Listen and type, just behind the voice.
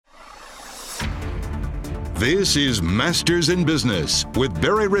This is Masters in Business with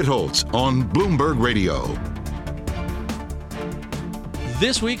Barry Ritholtz on Bloomberg Radio.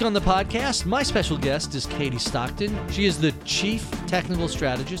 This week on the podcast, my special guest is Katie Stockton. She is the Chief Technical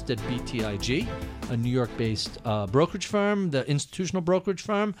Strategist at BTIG, a New York-based brokerage firm, the institutional brokerage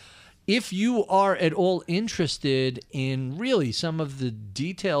firm. If you are at all interested in really some of the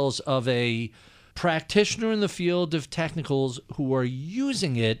details of a practitioner in the field of technicals who are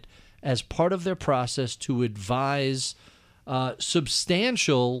using it as part of their process to advise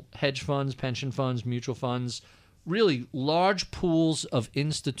substantial hedge funds, pension funds, mutual funds, really large pools of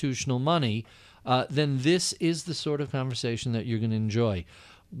institutional money, then this is the sort of conversation that you're going to enjoy.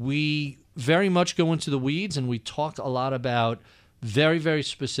 We very much go into the weeds, and we talk a lot about very, very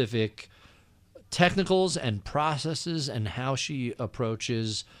specific technicals and processes and how she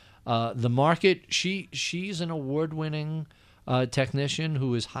approaches the market. She's an award-winning technician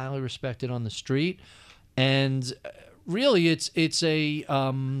who is highly respected on the street, and really it's a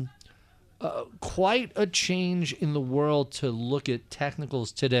quite a change in the world to look at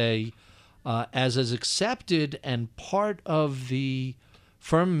technicals today as accepted and part of the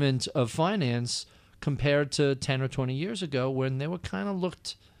firmament of finance compared to 10 or 20 years ago when they were kind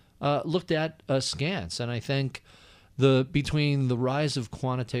of looked at askance. And I think between the rise of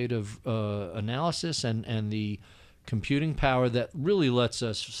quantitative analysis and the computing power that really lets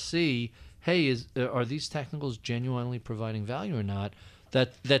us see, hey, are these technicals genuinely providing value or not,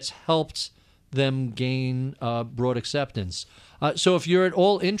 that's helped them gain broad acceptance. So if you're at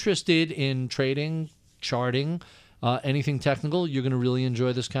all interested in trading, charting, anything technical, you're going to really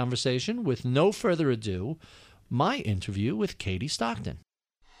enjoy this conversation. With no further ado, my interview with Katie Stockton.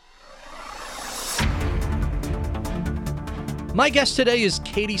 My guest today is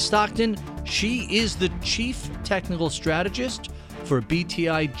Katie Stockton. She is the Chief Technical Strategist for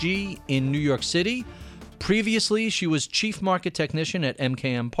BTIG in New York City. Previously, she was Chief Market Technician at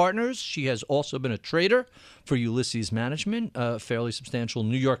MKM Partners. She has also been a trader for Ulysses Management, a fairly substantial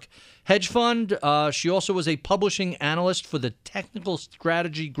New York hedge fund. She also was a publishing analyst for the Technical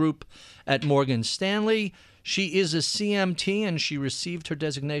Strategy Group at Morgan Stanley. She is a CMT, and she received her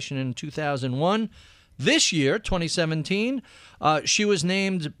designation in 2001. This year, 2017, she was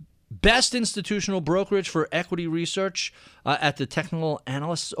named Best Institutional Brokerage for Equity Research at the Technical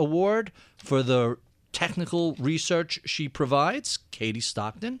Analyst Award for the technical research she provides. Katie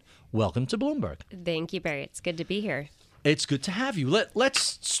Stockton, welcome to Bloomberg. Thank you, Barry. It's good to be here. It's good to have you.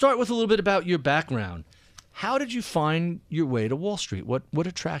 Let's start with a little bit about your background. How did you find your way to Wall Street? What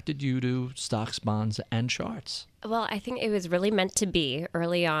attracted you to stocks, bonds, and charts? Well, I think it was really meant to be.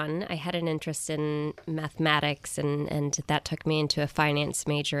 Early on, I had an interest in mathematics, and that took me into a finance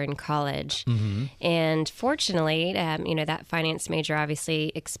major in college. Mm-hmm. And fortunately, that finance major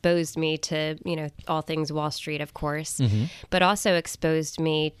obviously exposed me to, all things Wall Street, of course, mm-hmm. but also exposed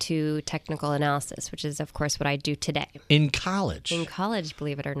me to technical analysis, which is, of course, what I do today. In college? In college,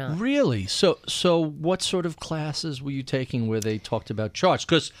 believe it or not. Really? So what sort of classes were you taking where they talked about charts?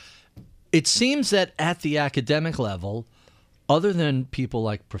 Because it seems that at the academic level, other than people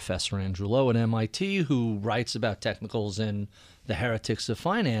like Professor Andrew Lo at MIT, who writes about technicals in The Heretics of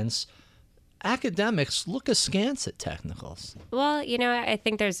Finance, academics look askance at technicals. Well, I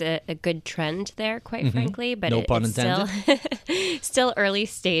think there's a good trend there, quite mm-hmm. frankly, but no pun intended. Still early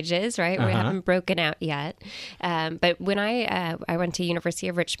stages, right? We haven't broken out yet. But when I went to University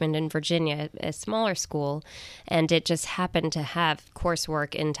of Richmond in Virginia, a smaller school, and it just happened to have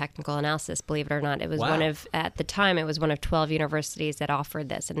coursework in technical analysis, believe it or not. It was at the time, it was one of 12 universities that offered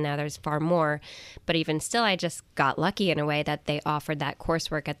this, and now there's far more. But even still, I just got lucky in a way that they offered that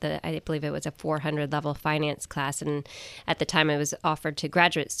coursework at I believe it was a 400 level finance class, and at the time it was offered to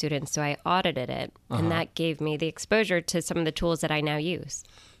graduate students, so I audited it, and that gave me the exposure to some of the tools that I now use.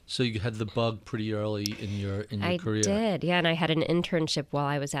 So you had the bug pretty early in your career. I did, yeah, and I had an internship while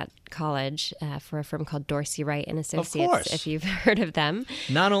I was at college for a firm called Dorsey Wright and Associates, of course. If you've heard of them.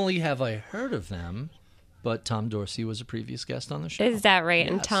 Not only have I heard of them, but Tom Dorsey was a previous guest on the show. Is that right?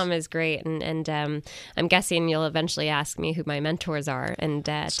 Yes. And Tom is great. And I'm guessing you'll eventually ask me who my mentors are. And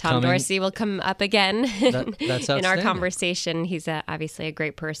Tom Dorsey will come up again that's in our conversation. He's obviously a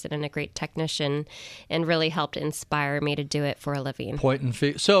great person and a great technician, and really helped inspire me to do it for a living. Point and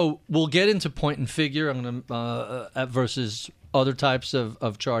figure. So we'll get into point and figure. I'm going to versus other types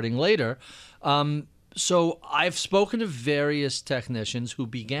of charting later. So I've spoken to various technicians who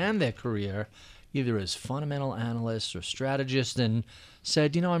began their career either as fundamental analysts or strategists and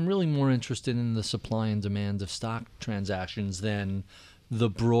said, I'm really more interested in the supply and demand of stock transactions than the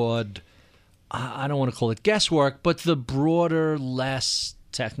broad, I don't want to call it guesswork, but the broader, less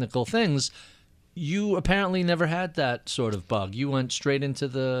technical things. You apparently never had that sort of bug. You went straight into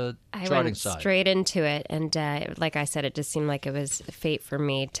the charting side. I went straight into it. And like I said, it just seemed like it was fate for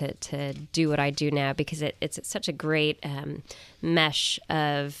me to do what I do now, because it's such a great mesh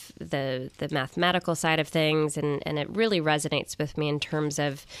of the mathematical side of things. And it really resonates with me in terms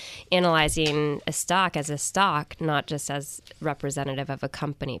of analyzing a stock as a stock, not just as representative of a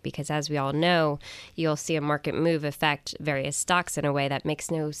company. Because as we all know, you'll see a market move affect various stocks in a way that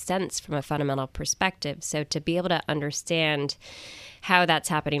makes no sense from a fundamental perspective. So to be able to understand how that's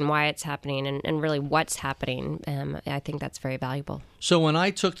happening, why it's happening, and really what's happening, I think that's very valuable. So when I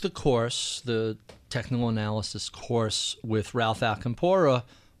took the course, the technical analysis course with Ralph Alcampora,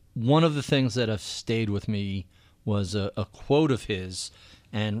 one of the things that have stayed with me was a quote of his.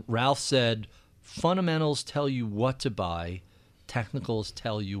 And Ralph said, fundamentals tell you what to buy, technicals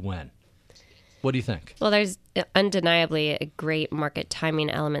tell you when. What do you think? Well, there's undeniably a great market timing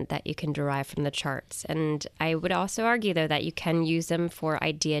element that you can derive from the charts. And I would also argue, though, that you can use them for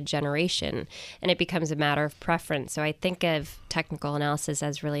idea generation, and it becomes a matter of preference. So I think of technical analysis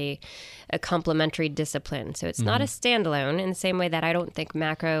as really a complementary discipline. So it's not a standalone, in the same way that I don't think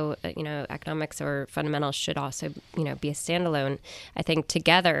macro, economics or fundamentals should also, be a standalone. I think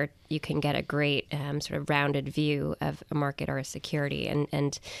together you can get a great sort of rounded view of a market or a security.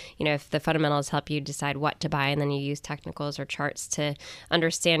 And if the fundamentals help you decide what to buy, and then you use technicals or charts to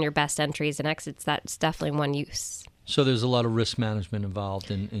understand your best entries and exits, that's definitely one use. So there's a lot of risk management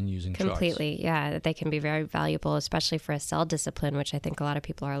involved in using charts. Completely, yeah. They can be very valuable, especially for a sell discipline, which I think a lot of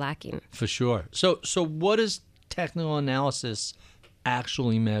people are lacking. For sure. So what does technical analysis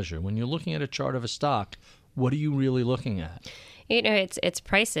actually measure? When you're looking at a chart of a stock, what are you really looking at? It's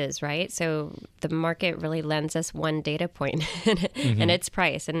prices, right? So the market really lends us one data point, and it's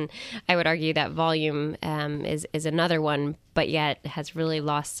price. And I would argue that volume is another one, but yet has really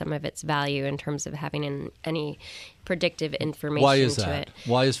lost some of its value in terms of having any predictive information. Why is to that? it.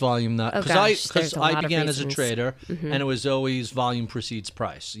 Why is volume not? Because I began as a trader, and it was always volume precedes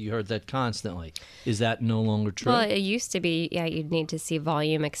price. You heard that constantly. Is that no longer true? Well, it used to be, you'd need to see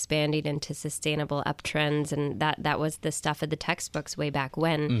volume expanding into sustainable uptrends, and that was the stuff of the textbooks way back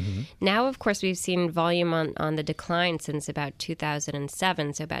when. Now, of course, we've seen volume on the decline since about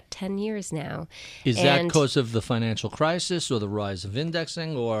 2007, so about 10 years now. Is that because of the financial crisis or the rise of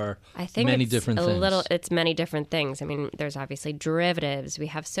indexing, or many different things? It's many different things. I mean, there's obviously derivatives. We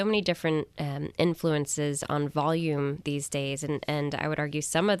have so many different influences on volume these days, and I would argue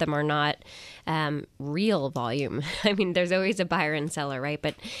some of them are not real volume. I mean, there's always a buyer and seller, right?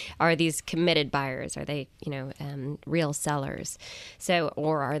 But are these committed buyers? Are they, real sellers? So,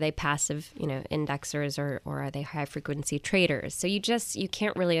 or are they passive, indexers, or are they high frequency traders? So you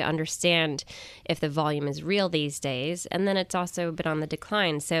can't really understand if the volume is real these days. And then it's also been on the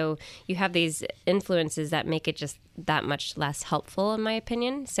decline. So you have these influences that make it just that much less helpful, in my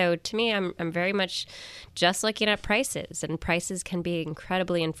opinion. So to me, I'm very much just looking at prices, and prices can be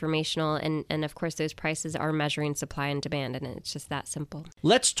incredibly informational. And of course, those prices are measuring supply and demand, and it's just that simple.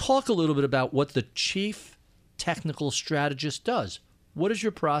 Let's talk a little bit about what the chief technical strategist does. What does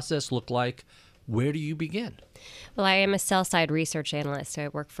your process look like? Where do you begin? Well, I am a sell-side research analyst, so I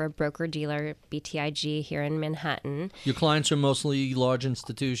work for a broker-dealer, BTIG, here in Manhattan. Your clients are mostly large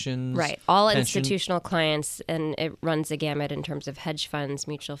institutions? Right, all institutional clients, and it runs the gamut in terms of hedge funds,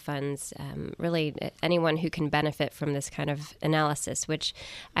 mutual funds, really anyone who can benefit from this kind of analysis, which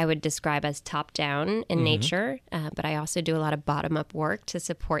I would describe as top-down in nature, but I also do a lot of bottom-up work to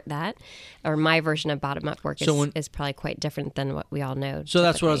support that, or my version of bottom-up work is probably quite different than what we all know. So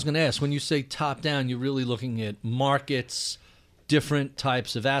that's what I was going to ask. When you say top-down, you're really looking at markets, different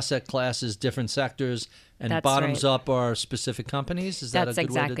types of asset classes, different sectors, and That's bottoms right. up are specific companies? Is that That's a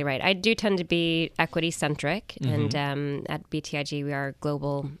good exactly way to... right. I do tend to be equity-centric, and at BTIG, we are a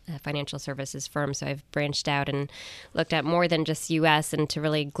global financial services firm, so I've branched out and looked at more than just U.S. into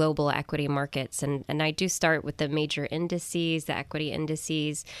really global equity markets, and I do start with the major indices, the equity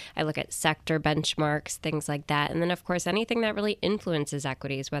indices. I look at sector benchmarks, things like that, and then, of course, anything that really influences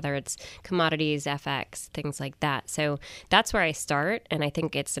equities, whether it's commodities, FX, things like that. So that's where I start, and I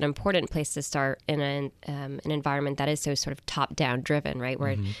think it's an important place to start in an environment that is so sort of top-down driven, right?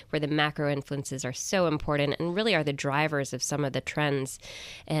 Where the macro influences are so important and really are the drivers of some of the trends.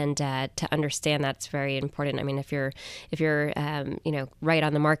 And to understand that's very important. I mean, if you're right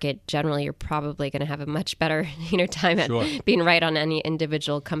on the market, generally you're probably going to have a much better time at being right on any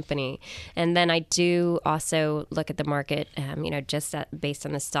individual company. And then I do also look at the market, just based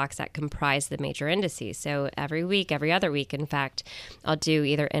on the stocks that comprise the major indices. So every other week, in fact, I'll do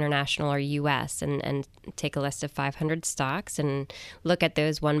either international or U.S. and take a list of 500 stocks and look at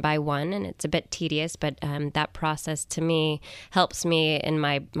those one by one. And it's a bit tedious, but that process to me helps me in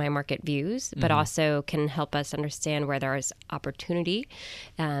my market views, but also can help us understand where there is opportunity,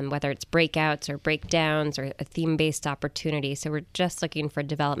 whether it's breakouts or breakdowns or a theme-based opportunity. So we're just looking for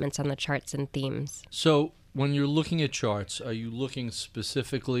developments on the charts and themes. So when you're looking at charts, are you looking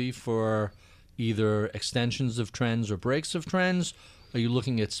specifically for either extensions of trends or breaks of trends? Are you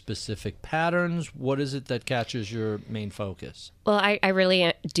looking at specific patterns? What is it that catches your main focus? Well, I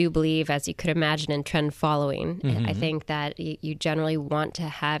really do believe, as you could imagine, in trend following. I think that you generally want to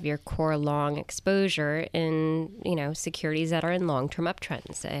have your core long exposure in, securities that are in long-term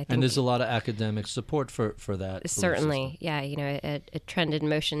uptrends. And there's a lot of academic support for that. Certainly, yeah. A trend in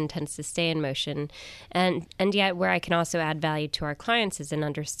motion tends to stay in motion. And yet where I can also add value to our clients is in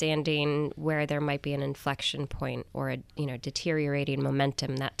understanding where there might be an inflection point or a deteriorating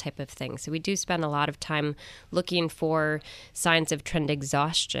momentum, that type of thing. So we do spend a lot of time looking for signs of trend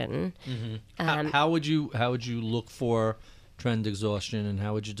exhaustion. How would you look for trend exhaustion, and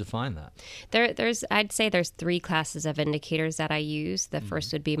how would you define that? I'd say there's three classes of indicators that I use. The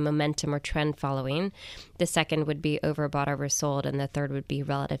first would be momentum or trend following. The second would be overbought, oversold, and the third would be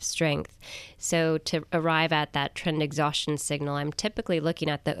relative strength. So to arrive at that trend exhaustion signal, I'm typically looking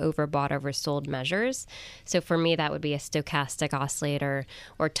at the overbought, oversold measures. So for me, that would be a stochastic oscillator,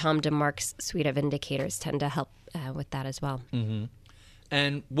 or Tom DeMark's suite of indicators tend to help with that as well.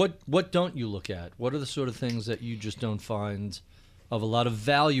 And what don't you look at? What are the sort of things that you just don't find of a lot of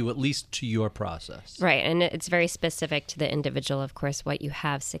value, at least to your process? Right, and it's very specific to the individual, of course, what you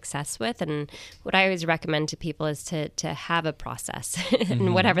have success with. And what I always recommend to people is to have a process,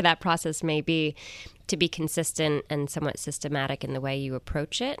 and whatever that process may be, to be consistent and somewhat systematic in the way you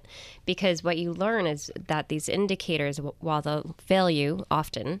approach it. Because what you learn is that these indicators, while they'll fail you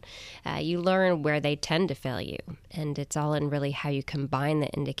often, you learn where they tend to fail you. And it's all in really how you combine the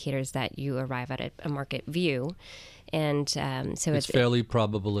indicators that you arrive at a market view. And so it's fairly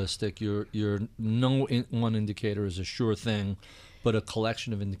probabilistic. Your one indicator is a sure thing, but a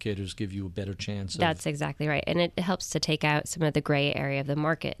collection of indicators give you a better chance. That's exactly right. And it helps to take out some of the gray area of the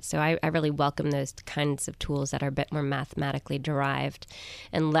market. So I really welcome those kinds of tools that are a bit more mathematically derived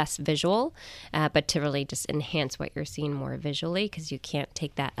and less visual, but to really just enhance what you're seeing more visually, because you can't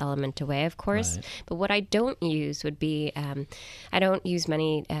take that element away, of course. Right. But what I don't use would be, I don't use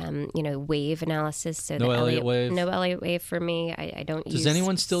many, wave analysis. So no Elliot Wave? No Elliot Wave for me. I don't use Does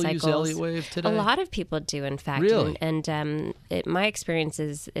anyone still cycles. Use Elliot Wave today? A lot of people do, in fact. Really? And my experience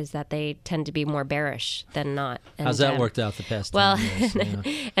is that they tend to be more bearish than not. And, how's that worked out the past 10 years?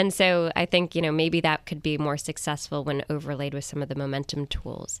 Yeah. And so I think, maybe that could be more successful when overlaid with some of the momentum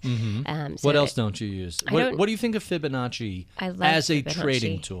tools. What else don't you use? What do you think of Fibonacci as a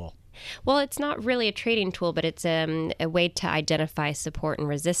trading tool? Well, it's not really a trading tool, but it's a way to identify support and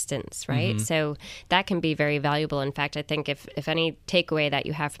resistance, right? So that can be very valuable. In fact, I think if any takeaway that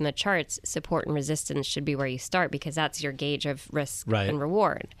you have from the charts, support and resistance should be where you start, because that's your gauge of risk and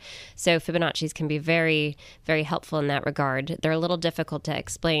reward. So Fibonacci's can be very, very helpful in that regard. They're a little difficult to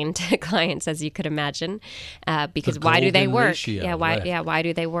explain to clients, as you could imagine, because why do they work? Ratio, why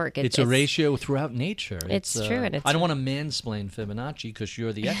do they work? It's a ratio throughout nature. It's true. And I don't want to mansplain Fibonacci because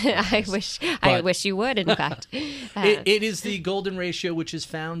you're the expert. I wish you would, in fact. It is the golden ratio, which is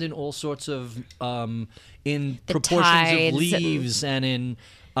found in all sorts of, in proportions tides of leaves and in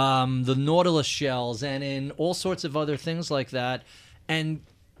the nautilus shells and in all sorts of other things like that. And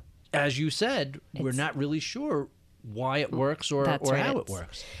as you said, we're not really sure why it works or how it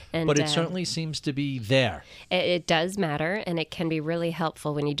works. But it certainly seems to be there. It does matter, and it can be really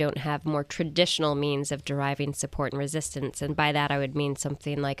helpful when you don't have more traditional means of deriving support and resistance. And by that, I would mean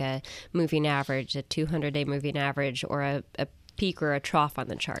something like a moving average, a 200-day moving average, or a peak or a trough on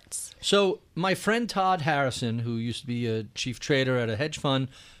the charts. So my friend Todd Harrison, who used to be a chief trader at a hedge fund,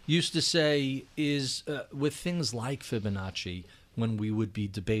 used to say is with things like Fibonacci, when we would be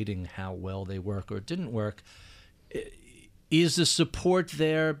debating how well they work or didn't work, is the support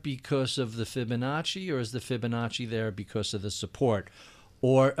there because of the Fibonacci, or is the Fibonacci there because of the support?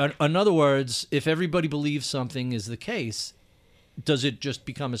 Or, in other words, if everybody believes something is the case, does it just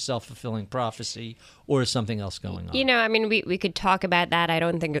become a self-fulfilling prophecy, or is something else going on? We could talk about that. I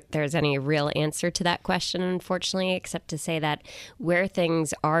don't think there's any real answer to that question, unfortunately, except to say that where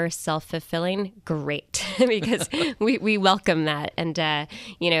things are self-fulfilling, great, because we welcome that. And,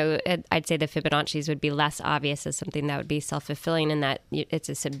 I'd say the Fibonacci's would be less obvious as something that would be self-fulfilling, in that it's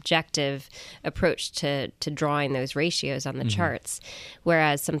a subjective approach to drawing those ratios on the charts,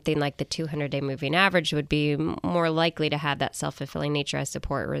 whereas something like the 200-day moving average would be more likely to have that self-fulfilling self-fulfilling nature as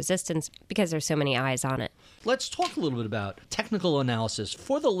support or resistance because there's so many eyes on it. Let's talk a little bit about technical analysis.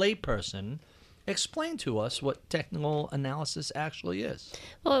 For the layperson, explain to us what technical analysis actually is.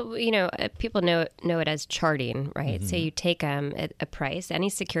 Well, people know it as charting, right? Mm-hmm. So you take a price. Any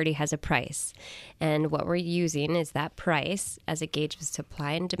security has a price. And what we're using is that price as a gauge of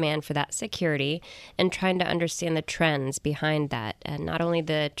supply and demand for that security and trying to understand the trends behind that. And not only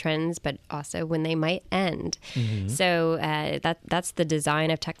the trends, but also when they might end. Mm-hmm. So that's the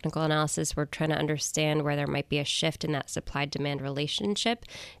design of technical analysis. We're trying to understand where there might be a shift in that supply-demand relationship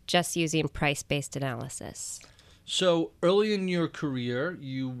just using price-based analysis. So early in your career,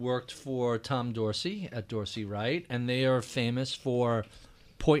 you worked for Tom Dorsey at Dorsey Wright, and they are famous for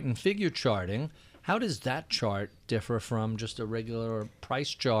point and figure charting. How does that chart differ from just a regular price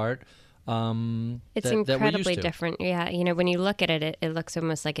chart? It's incredibly different. Yeah, when you look at it, it looks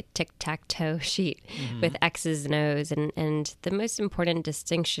almost like a tic-tac-toe sheet with X's and O's. And the most important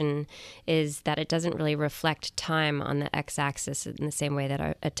distinction is that it doesn't really reflect time on the X-axis in the same way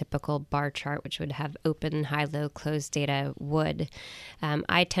that a typical bar chart, which would have open, high, low, closed data, would.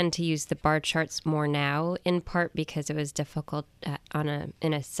 I tend to use the bar charts more now, in part because it was difficult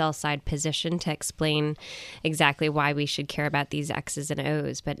in a sell-side position to explain exactly why we should care about these X's and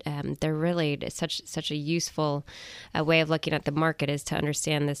O's. But they're really such a useful way of looking at the market is to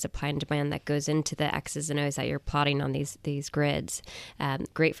understand the supply and demand that goes into the X's and O's that you're plotting on these grids.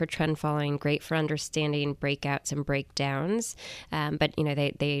 Great for trend following, great for understanding breakouts and breakdowns. But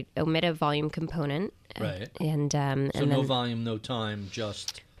they omit a volume component. Right. And so no volume, no time,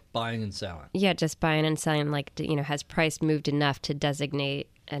 just buying and selling. Yeah, just buying and selling. Has price moved enough to designate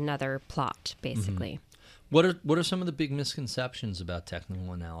another plot, basically. Mm-hmm. What are some of the big misconceptions about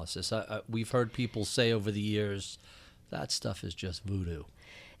technical analysis? We've heard people say over the years, that stuff is just voodoo.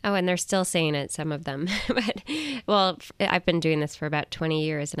 Oh, and they're still saying it, some of them. But, I've been doing this for about 20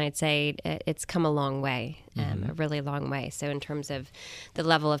 years, and I'd say it's come a long way, a really long way. So in terms of the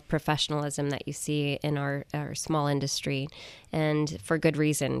level of professionalism that you see in our small industry, and for good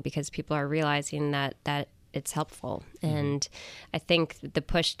reason, because people are realizing that it's helpful. And I think the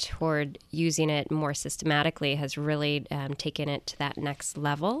push toward using it more systematically has really taken it to that next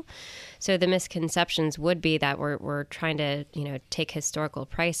level. So the misconceptions would be that we're trying to, take historical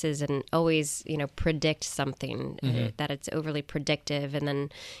prices and always, predict something, that it's overly predictive. And then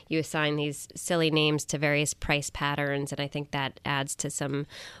you assign these silly names to various price patterns. And I think that adds to some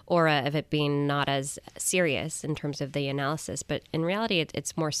aura of it being not as serious in terms of the analysis. But in reality,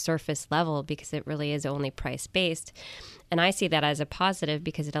 it's more surface level because it really is only price-based. And I see that as a positive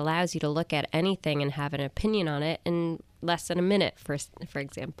because it allows you to look at anything and have an opinion on it in less than a minute, for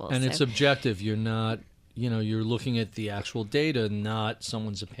example. And it's objective. You're not, you're looking at the actual data, not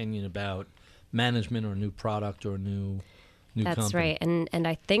someone's opinion about management or new product or new That's company. Right. And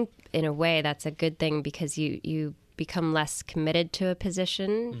I think in a way that's a good thing because you become less committed to a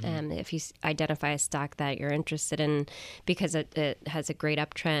position if you identify a stock that you're interested in because it has a great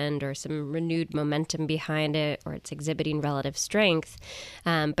uptrend or some renewed momentum behind it or it's exhibiting relative strength,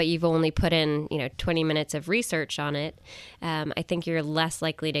 but you've only put in 20 minutes of research on it. I think you're less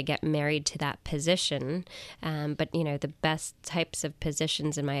likely to get married to that position, but the best types of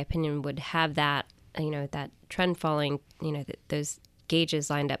positions in my opinion would have that that trend following those gauges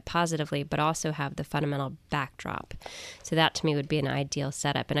lined up positively, but also have the fundamental backdrop. So that to me would be an ideal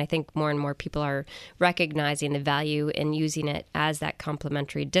setup. And I think more and more people are recognizing the value in using it as that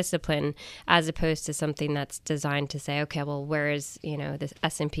complementary discipline, as opposed to something that's designed to say, okay, well, where is, the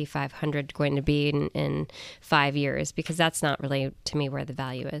S&P 500 going to be in 5 years? Because that's not really, to me, where the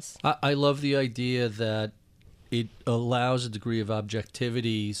value is. I love the idea that it allows a degree of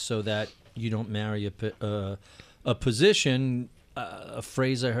objectivity so that you don't marry a position. A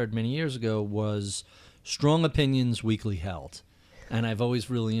phrase I heard many years ago was strong opinions weakly held. And I've always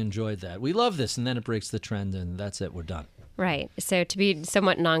really enjoyed that. We love this, and then it breaks the trend, and that's it. We're done. Right. So to be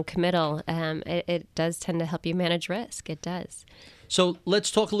somewhat non-committal, it does tend to help you manage risk. It does. So let's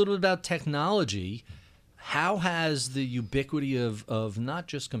talk a little bit about technology. How has the ubiquity of not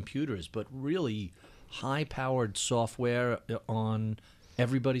just computers, but really high-powered software on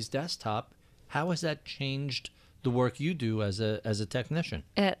everybody's desktop, how has that changed the work you do as a technician?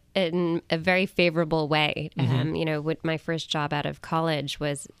 In a very favorable way. With my first job out of college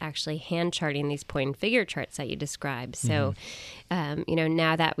was actually hand charting these point and figure charts that you described. So,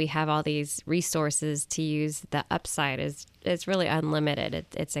 now that we have all these resources to use, the upside is is really unlimited.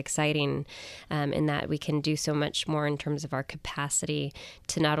 It's exciting in that we can do so much more in terms of our capacity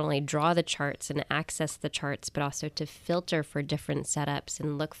to not only draw the charts and access the charts, but also to filter for different setups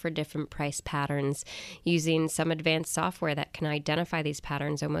and look for different price patterns using some advanced software that can identify these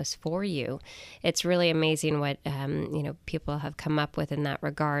patterns almost for you. It's really amazing what people have come up with in that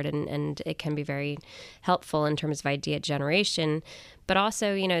regard, and it can be very helpful in terms of idea generation. But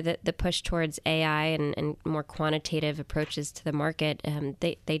also, the push towards AI and more quantitative approaches to the market,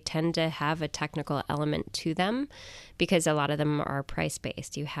 they tend to have a technical element to them because a lot of them are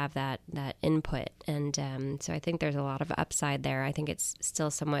price-based. You have that input. And so I think there's a lot of upside there. I think it's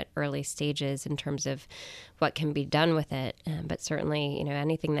still somewhat early stages in terms of what can be done with it. But certainly,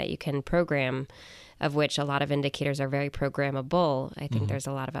 anything that you can program, of which a lot of indicators are very programmable, I think there's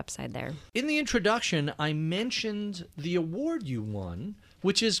a lot of upside there. In the introduction, I mentioned the award you won,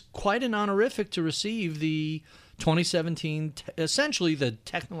 which is quite an honorific to receive the 2017, essentially the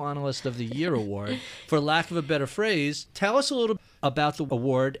Technical Analyst of the Year award, for lack of a better phrase. Tell us a little about the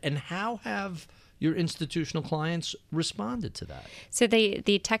award and how have your institutional clients responded to that? So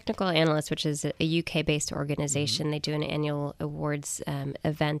the Technical Analyst, which is a UK-based organization, they do an annual awards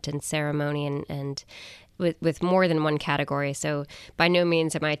event and ceremony and with more than one category. So by no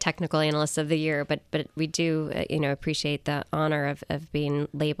means am I Technical Analyst of the Year, but we do appreciate the honor of being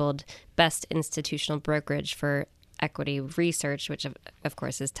labeled Best Institutional Brokerage for Equity Research, which of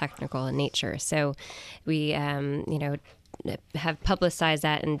course is technical in nature. So we have publicized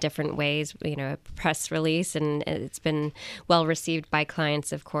that in different ways, a press release, and it's been well received by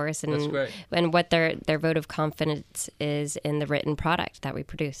clients, of course. And, that's great. And what their vote of confidence is in the written product that we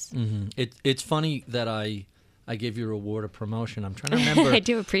produce. Mm-hmm. It's funny that I gave your award a promotion. I'm trying to remember. I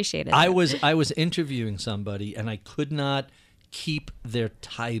do appreciate it. I was interviewing somebody, and I could not keep their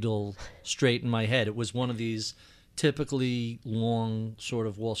title straight in my head. It was one of these typically long sort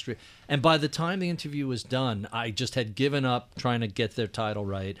of Wall Street. And by the time the interview was done, I just had given up trying to get their title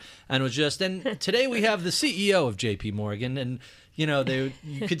right. And it was just, and today we have the CEO of JP Morgan, and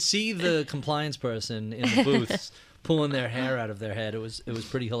you could see the compliance person in the booths pulling their hair out of their head. It was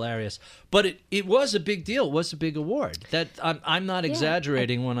pretty hilarious. But it was a big deal. It was a big award. That I'm not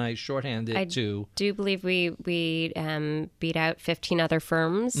exaggerating when I shorthand it to. I do believe we beat out 15 other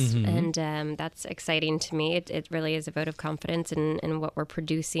firms, and that's exciting to me. It really is a vote of confidence in what we're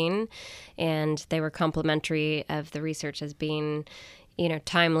producing, and they were complimentary of the research as being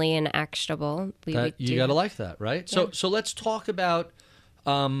timely and actionable. You got to like that, right? Yeah. So let's talk about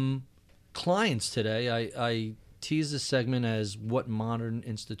clients today. I tease this segment as what modern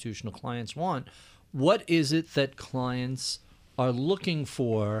institutional clients want. What is it that clients are looking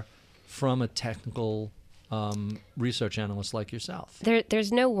for from a technical research analyst like yourself?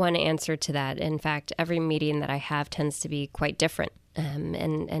 There's no one answer to that. In fact, every meeting that I have tends to be quite different.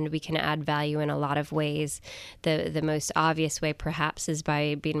 And we can add value in a lot of ways. The most obvious way, perhaps, is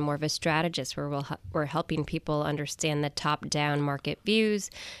by being more of a strategist, where we're helping people understand the top-down market views,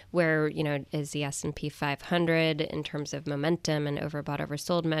 where is the S&P 500 in terms of momentum and overbought,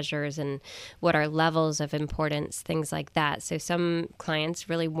 oversold measures, and what are levels of importance, things like that. So some clients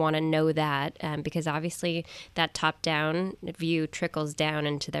really want to know that because obviously that top-down view trickles down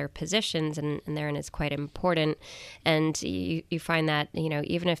into therein positions, and therein is quite important. And you find that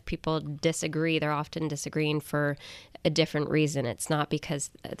even if people disagree, they're often disagreeing for a different reason. It's not because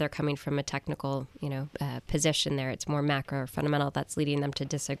they're coming from a technical position there. It's more macro or fundamental that's leading them to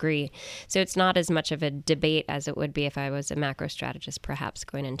disagree. So it's not as much of a debate as it would be if I was a macro strategist, perhaps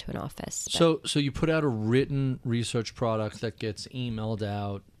going into an office. So you put out a written research product that gets emailed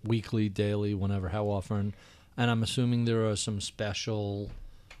out weekly, daily, whenever, how often, and I'm assuming there are some special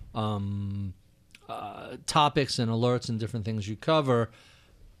topics and alerts and different things you cover.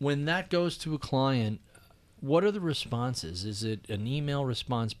 When that goes to a client, what are the responses? Is it an email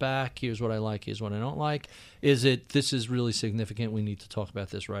response back? Here's what I like, here's what I don't like. Is it, this is really significant, we need to talk about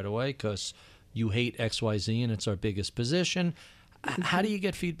this right away because you hate XYZ and it's our biggest position? How do you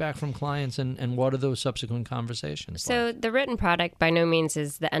get feedback from clients, and what are those subsequent conversations So like? the written product by no means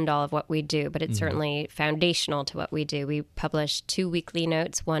is the end-all of what we do, but it's certainly foundational to what we do. We publish 2 weekly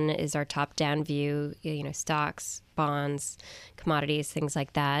notes. One is our top-down view, stocks, bonds, commodities, things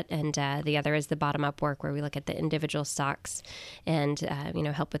like that. And the other is the bottom-up work where we look at the individual stocks and,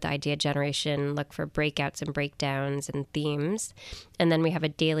 help with idea generation, look for breakouts and breakdowns and themes. And then we have a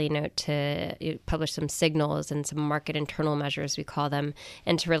daily note to publish some signals and some market internal measures, we call them,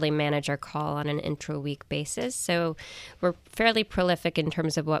 and to really manage our call on an intra-week basis. So we're fairly prolific in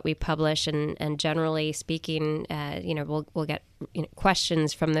terms of what we publish, and generally speaking, we'll get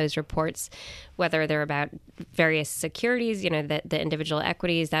questions from those reports, whether they're about various securities, the individual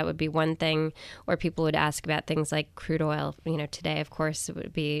equities, that would be one thing, or people would ask about things like crude oil. Today, of course, it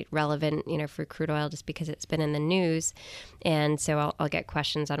would be relevant, for crude oil just because it's been in the news. And so I'll get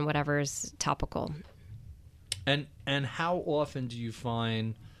questions on whatever's topical. And how often do you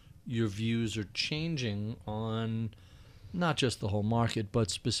find your views are changing on not just the whole market, but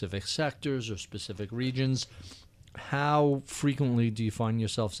specific sectors or specific regions? How frequently do you find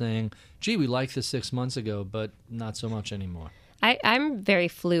yourself saying, gee, we liked this 6 months ago, but not so much anymore? I'm very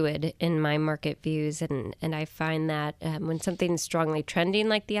fluid in my market views, and I find that when something's strongly trending,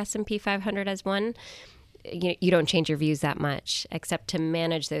 like the S&P 500 as one, you don't change your views that much, except to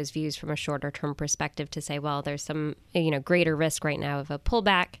manage those views from a shorter term perspective to say, well, there's some greater risk right now of a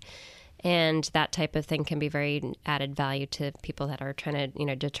pullback, and that type of thing can be very added value to people that are trying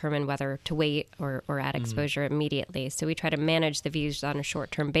to determine whether to wait or add exposure immediately. So we try to manage the views on a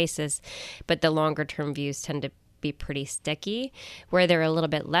short term basis, but the longer term views tend to be pretty sticky. Where they're a little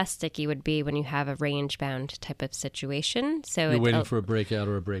bit less sticky would be when you have a range bound type of situation. So you're waiting for a breakout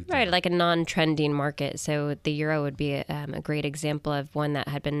or a breakdown. Right, like a non-trending market. So the euro would be a great example of one that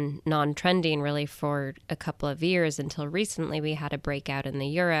had been non-trending really for a couple of years until recently we had a breakout in the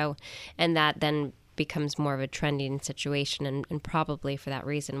euro, and that then becomes more of a trending situation, and probably for that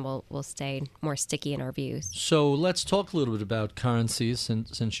reason we'll stay more sticky in our views. So let's talk a little bit about currencies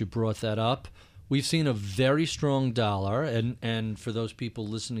since you brought that up. We've seen a very strong dollar, and for those people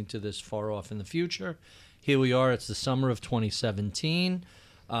listening to this far off in the future, here we are. It's the summer of 2017.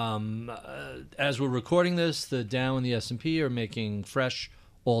 As we're recording this, the Dow and the S&P are making fresh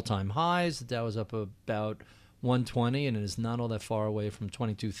all-time highs. The Dow is up about 120, and it is not all that far away from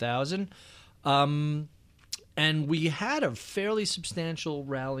 22,000. And we had a fairly substantial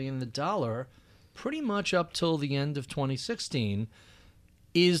rally in the dollar pretty much up till the end of 2016.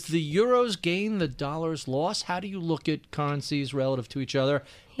 Is the euro's gain the dollar's loss? How do you look at currencies relative to each other?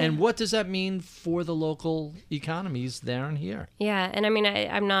 Yeah. And what does that mean for the local economies there and here? Yeah, and I mean,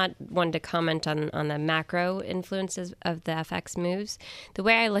 I'm not one to comment on the macro influences of the FX moves. The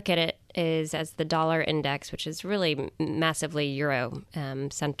way I look at it is as the dollar index, which is really massively euro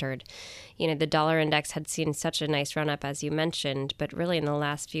centered. The dollar index had seen such a nice run up, as you mentioned, but really in the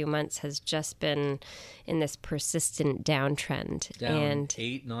last few months has just been in this persistent downtrend. Down and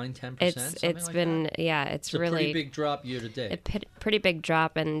 8, 9, 10%. It's been that? Yeah, it's really a pretty big drop year to date. A pretty big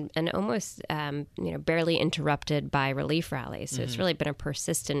drop, and almost barely interrupted by relief rallies. So it's really been a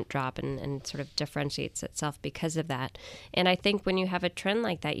persistent drop, and sort of differentiates itself because of that. And I think when you have a trend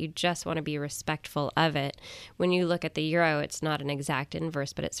like that, you just want to be respectful of it. When you look at the euro, it's not an exact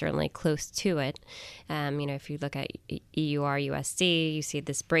inverse, but it's certainly close to it. If you look at EUR USD, you see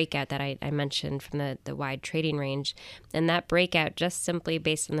this breakout that I mentioned from the wide trading range, and that breakout, just simply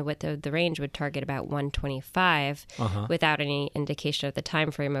based on the width of the range, would target about 125 without any indication of the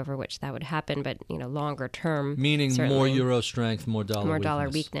time frame over which that would happen. But longer term, meaning more euro strength, more dollar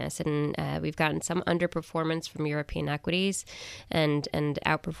weakness, and we've gotten some underperformance from European equities and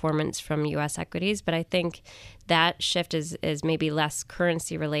outperformance from U.S. equities, but I think that shift is maybe less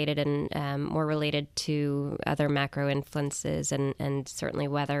currency related and more related to other macro influences, and certainly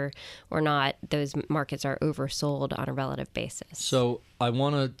whether or not those markets are oversold on a relative basis. So I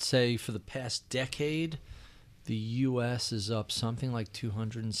want to say for the past decade, the U.S. is up something like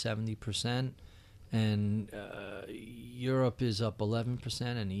 270%, and Europe is up 11%,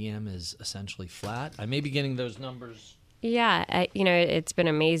 and EM is essentially flat. I may be getting those numbers. Yeah, it's been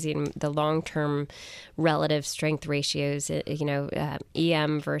amazing, the long-term relative strength ratios,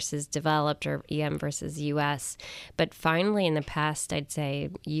 EM versus developed or EM versus U.S. But finally, in the past, I'd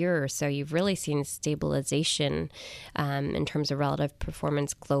say, year or so, you've really seen stabilization in terms of relative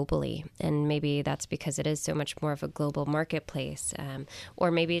performance globally. And maybe that's because it is so much more of a global marketplace.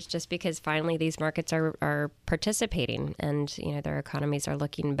 Or maybe it's just because finally these markets are participating and, their economies are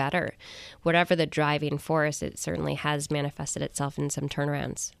looking better. Whatever the driving force, it certainly has manifested itself in some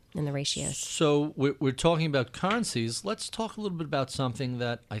turnarounds in the ratios. So we're talking about currencies. Let's talk a little bit about something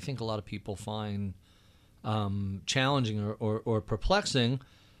that I think a lot of people find challenging or perplexing.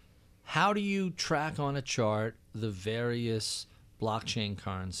 How do you track on a chart the various blockchain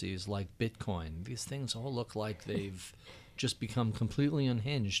currencies like Bitcoin? These things all look like they've just become completely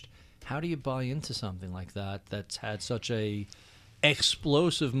unhinged. How do you buy into something like that that's had such a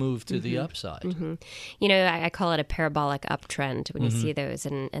explosive move to the upside. You know, I call it a parabolic uptrend when you see those,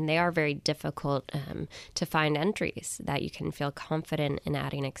 and they are very difficult to find entries that you can feel confident in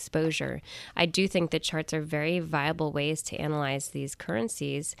adding exposure. I do think that charts are very viable ways to analyze these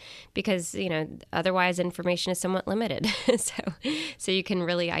currencies because, you know, otherwise information is somewhat limited. So you can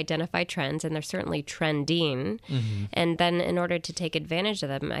really identify trends, and they're certainly trending. And then in order to take advantage of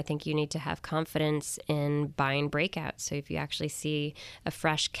them, I think you need to have confidence in buying breakouts. So if you actually see a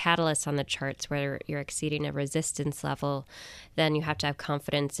fresh catalyst on the charts where you're exceeding a resistance level, then you have to have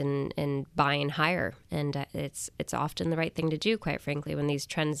confidence in buying higher. And it's often the right thing to do, quite frankly, when these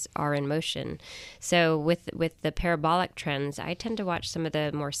trends are in motion. So with the parabolic trends, I tend to watch some of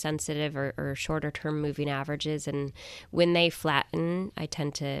the more sensitive or shorter term moving averages. And when they flatten, I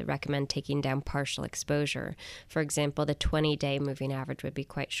tend to recommend taking down partial exposure. For example, the 20-day moving average would be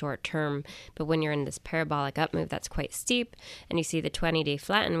quite short term. But when you're in this parabolic up move, that's quite steep, and you see the 20-day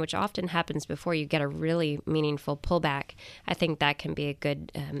flatten, which often happens before you get a really meaningful pullback, I think that can be a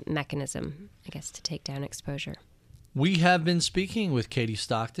good mechanism, I guess, to take down exposure. We have been speaking with Katie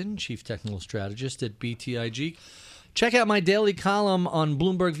Stockton, Chief Technical Strategist at BTIG. Check out my daily column on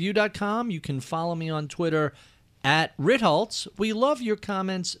BloombergView.com. You can follow me on Twitter at Ritholtz. We love your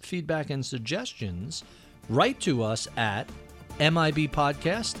comments, feedback, and suggestions. Write to us at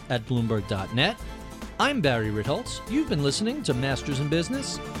mibpodcast@bloomberg.net. I'm Barry Ritholtz. You've been listening to Masters in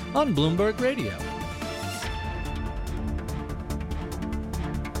Business on Bloomberg Radio.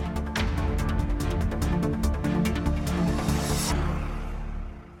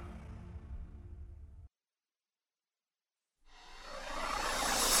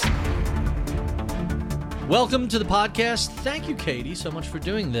 Welcome to the podcast. Thank you, Katie, so much for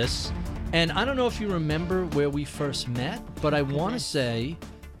doing this. And I don't know if you remember where we first met, but I want to say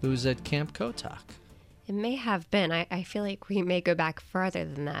it was at Camp Kotak. It may have been. I feel like we may go back farther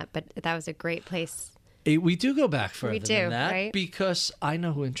than that, but that was a great place. We do go back further than that, right? Because I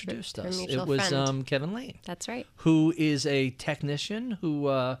know who introduced us. It was Kevin Lane. That's right. Who is a technician who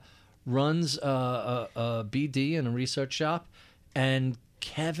runs a BD and a research shop. And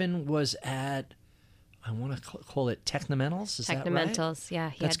Kevin was at, I want to call it Technomentals. Is that right? Technomentals,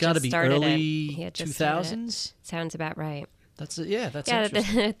 yeah. That's got to be early 2000s? Sounds about right. That's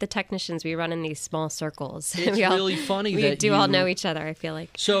interesting. The technicians, we run in these small circles. It's really funny we that do all know each other, I feel like.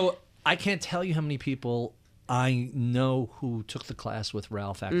 So I can't tell you how many people I know who took the class with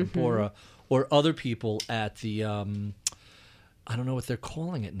Ralph Akampora or other people at the, I don't know what they're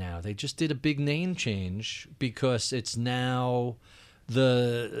calling it now. They just did a big name change because it's now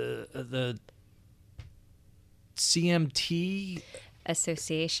the CMT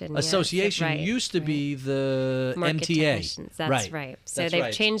Association right. Used to be the Market MTA. Technicians. That's right. So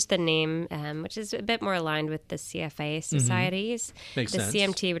they've changed the name, which is a bit more aligned with the CFA societies. Makes sense. The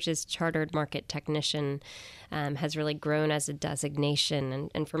CMT, which is Chartered Market Technician, has really grown as a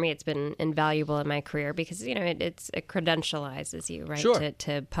designation. And for me, it's been invaluable in my career because, you know, it credentializes you, right, sure,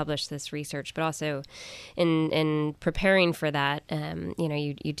 to publish this research. But also in preparing for that, you know,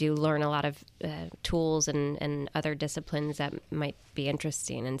 you do learn a lot of tools and other disciplines that might be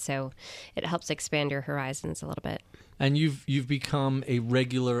interesting. And so it helps expand your horizons a little bit. And you've become a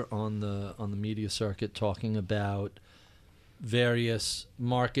regular on the media circuit talking about various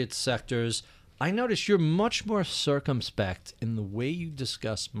market sectors. I notice you're much more circumspect in the way you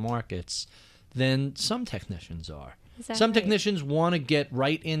discuss markets than some technicians are. Some technicians want to get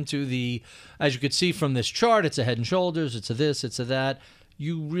right into the, as you could see from this chart, it's a head and shoulders, it's a this, it's a that.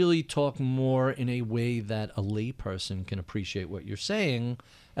 You really talk more in a way that a layperson can appreciate what you're saying,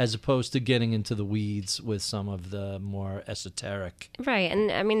 as opposed to getting into the weeds with some of the more esoteric. Right.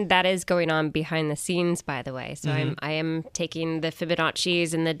 And I mean, that is going on behind the scenes, by the way. So I am taking the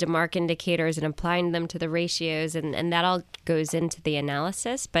Fibonacci's and the DeMark indicators and applying them to the ratios, and that all goes into the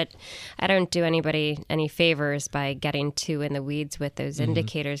analysis. But I don't do anybody any favors by getting too in the weeds with those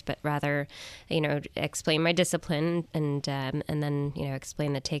indicators, but rather, you know, explain my discipline and then, you know,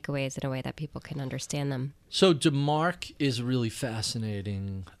 explain the takeaways in a way that people can understand them. So DeMark is a really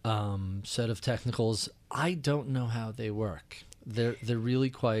fascinating set of technicals. I don't know how they work. They're really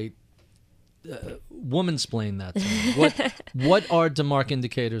quite woman-splain that to me. What are DeMark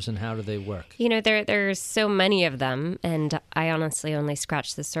indicators and how do they work? You know, there's so many of them, and I honestly only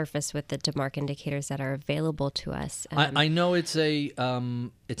scratched the surface with the DeMark indicators that are available to us. I know it's an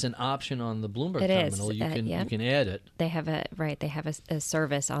option on the Bloomberg terminal. You can add it. They have a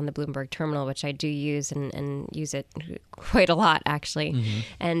service on the Bloomberg terminal, which I do use and use it quite a lot, actually.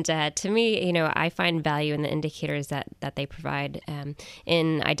 And to me, you know, I find value in the indicators that they provide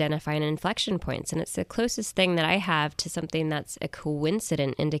in identifying an inflection inflection points. And it's the closest thing that I have to something that's a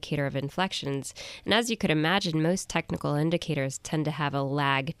coincident indicator of inflections. And as you could imagine, most technical indicators tend to have a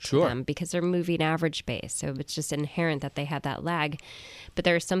lag to them because they're moving average based. So it's just inherent that they have that lag. But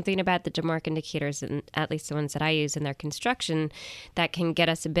there's something about the DeMark indicators, and at least the ones that I use in their construction, that can get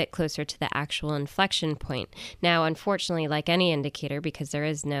us a bit closer to the actual inflection point. Now, unfortunately, like any indicator, because there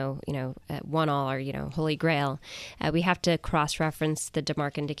is no, one-all or, holy grail, we have to cross-reference the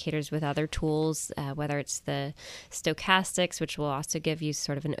DeMark indicators with other tools, whether it's the stochastics, which will also give you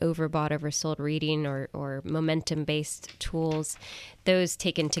sort of an overbought, oversold reading, or momentum-based tools. Those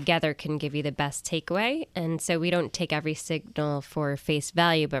taken together can give you the best takeaway. And so we don't take every signal for face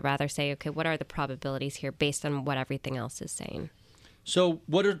value, but rather say, okay, what are the probabilities here based on what everything else is saying? So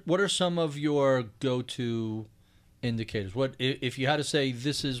what are some of your go-to indicators? What if you had to say,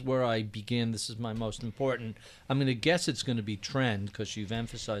 this is where I begin, this is my most important? I'm going to guess it's going to be trend, because you've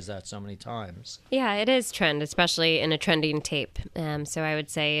emphasized that so many times. Yeah, it is trend, especially in a trending tape. So I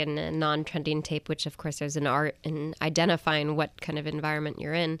would say in a non-trending tape, which of course there's an art in identifying what kind of environment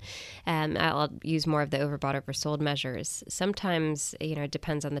you're in, I'll use more of the overbought, oversold measures. Sometimes, it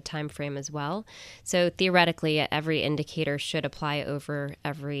depends on the time frame as well. So theoretically, every indicator should apply over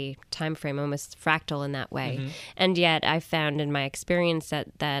every time frame, almost fractal in that way. Mm-hmm. And yet I've found in my experience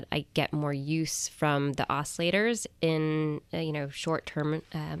that I get more use from the oscillators in short-term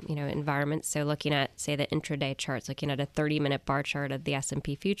environments. So looking at, say, the intraday charts, looking at a 30-minute bar chart of the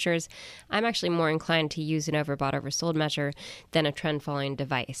S&P futures, I'm actually more inclined to use an overbought, oversold measure than a trend-following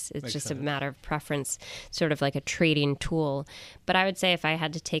device. It's just a matter of preference, sort of like a trading tool. But I would say if I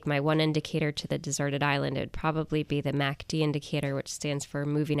had to take my one indicator to the deserted island, it would probably be the MACD indicator, which stands for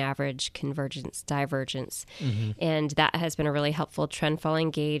moving average convergence divergence. Mm-hmm. And that has been a really helpful trend-following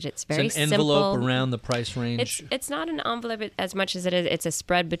gauge. It's very simple. It's an envelope around the price range. It's not an envelope as much as it is. It's a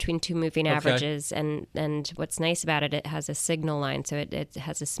spread between two moving averages. And what's nice about it, it has a signal line. So it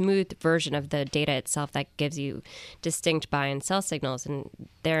has a smooth version of the data itself that gives you distinct buy and sell signals. And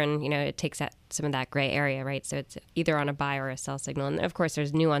therein, it takes some of that gray area, right? So it's either on a buy or a sell signal. And of course,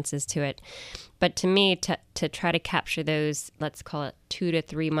 there's nuances to it. But to me, to try to capture those, let's call it 2 to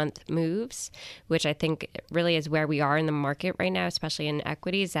 3 month moves, which I think really is where we are in the market right now, especially in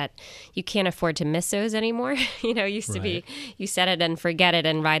equities, that you can't afford to miss those anymore. Used to be, you set it and forget it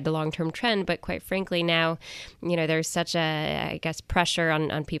and ride the long-term trend. But quite frankly, now, there's such pressure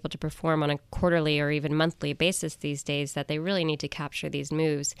on people to perform on a quarterly or even monthly basis these days that they really need to capture these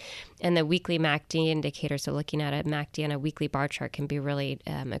moves. And the weekly MACD indicator, so looking at a MACD on a weekly bar chart, can be really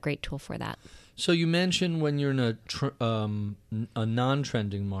a great tool for that. So you mentioned when you're in a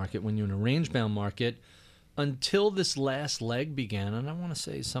non-trending market, when you're in a range-bound market, until this last leg began, and I want to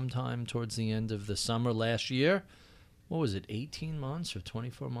say sometime towards the end of the summer last year, what was it, 18 months or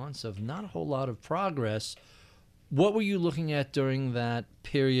 24 months of not a whole lot of progress. What were you looking at during that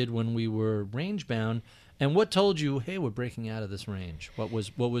period when we were range-bound, and what told you, hey, we're breaking out of this range? What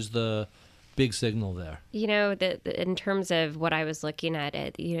was the big signal there? In terms of what I was looking at,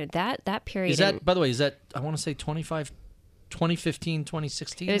 that period. Is that, by the way, I want to say 2015,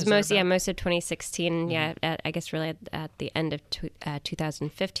 2016? It was most of 2016. Mm-hmm. Yeah, I guess really at the end of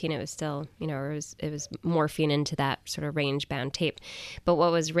 2015, it was still, it was morphing into that sort of range-bound tape. But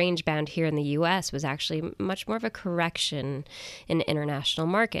what was range-bound here in the U.S. was actually much more of a correction in international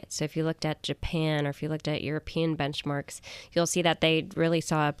markets. So if you looked at Japan or if you looked at European benchmarks, you'll see that they really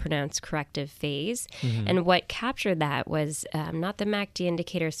saw a pronounced corrective phase. Mm-hmm. And what captured that was not the MACD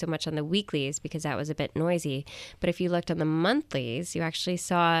indicator so much on the weeklies, because that was a bit noisy. But if you looked on the monthlies, you actually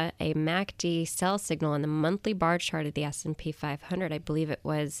saw a MACD sell signal in the monthly bar chart of the S&P 500. I believe it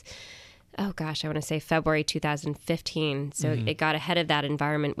was, I want to say February 2015. So it got ahead of that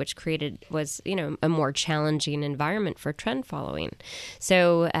environment, which was a more challenging environment for trend following.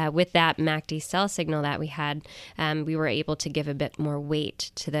 So with that MACD sell signal that we had, we were able to give a bit more weight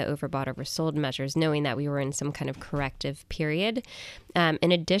to the overbought, oversold measures, knowing that we were in some kind of corrective period.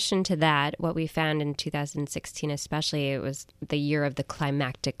 In addition to that, what we found in 2016 especially, it was the year of the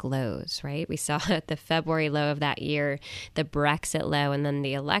climactic lows, right? We saw the February low of that year, the Brexit low, and then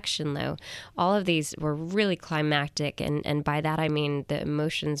the election low. All of these were really climactic, and by that I mean the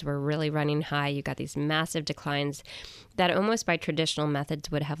emotions were really running high. You got these massive declines that almost by traditional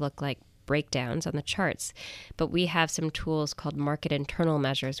methods would have looked like breakdowns on the charts. But we have some tools called market internal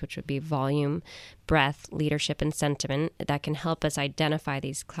measures, which would be volume, breadth, leadership, and sentiment that can help us identify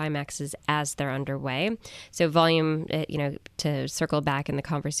these climaxes as they're underway. So volume, to circle back in the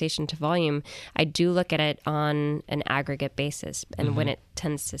conversation to volume, I do look at it on an aggregate basis. And when it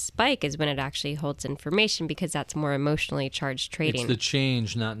tends to spike is when it actually holds information, because that's more emotionally charged trading. It's the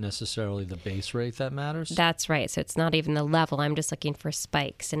change, not necessarily the base rate that matters? That's right. So it's not even the level. I'm just looking for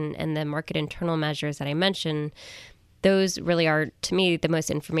spikes. And the market internal measures that I mentioned, those really are, to me, the most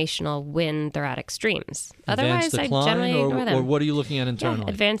informational when they're at extremes. Advanced Otherwise, decline, I generally ignore them. Or what are you looking at internally?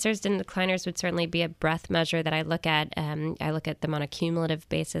 Yeah, advancers and decliners would certainly be a breadth measure that I look at. I look at them on a cumulative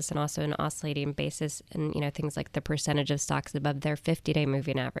basis and also an oscillating basis, and things like the percentage of stocks above their 50-day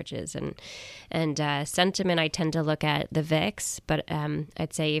moving averages. And sentiment, I tend to look at the VIX, but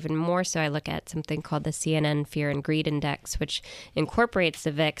I'd say even more so I look at something called the CNN Fear and Greed Index, which incorporates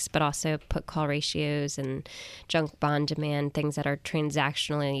the VIX, but also put call ratios and junk bond demand, things that are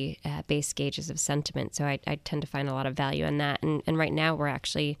transactionally based gauges of sentiment. So I tend to find a lot of value in that. And right now we're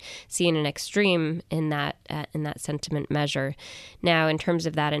actually seeing an extreme in that sentiment measure. Now, in terms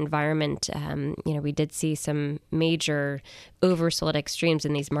of that environment, we did see some major oversold extremes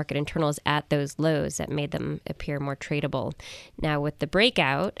in these market internals at those lows that made them appear more tradable. Now, with the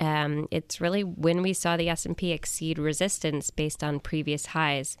breakout, it's really when we saw the S&P exceed resistance based on previous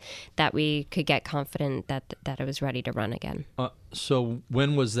highs that we could get confident that it was ready to run again. So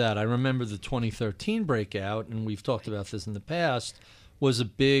when was that? I remember the 2013 breakout, and we've talked about this in the past, was a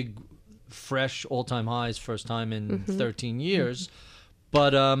big, fresh all-time highs, first time in 13 years,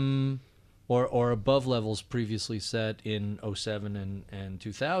 but or above levels previously set in 07 and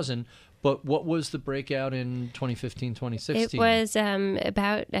 2000. But what was the breakout in 2015, 2016? It was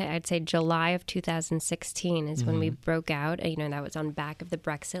about, I'd say, July of 2016 is when we broke out. That was on back of the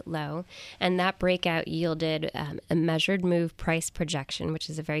Brexit low. And that breakout yielded a measured move price projection, which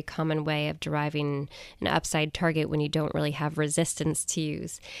is a very common way of deriving an upside target when you don't really have resistance to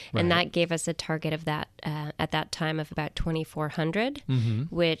use. Right. And that gave us a target of that, at that time, of about 2,400,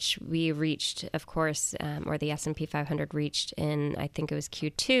 which we reached, of course, or the S&P 500 reached in, I think it was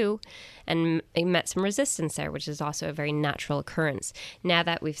Q2, and it met some resistance there, which is also a very natural occurrence. Now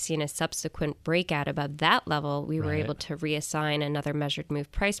that we've seen a subsequent breakout above that level, we were able to reassign another measured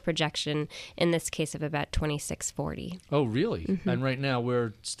move price projection, in this case of about 2640. Oh, really? And right now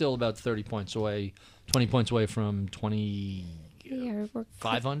we're still about 20 points away from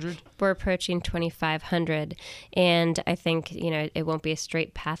 500? We're approaching 2,500. And I think, it won't be a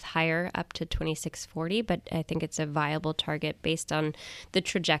straight path higher up to 2,640, but I think it's a viable target based on the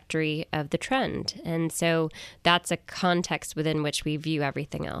trajectory of the trend. And so that's a context within which we view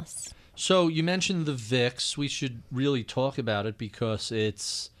everything else. So you mentioned the VIX. We should really talk about it because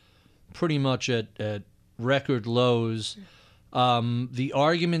it's pretty much at record lows. The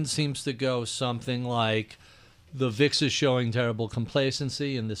argument seems to go something like, the VIX is showing terrible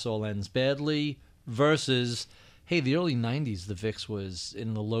complacency and this all ends badly, versus, hey, the early 90s, the VIX was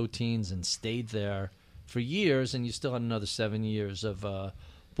in the low teens and stayed there for years, and you still had another 7 years of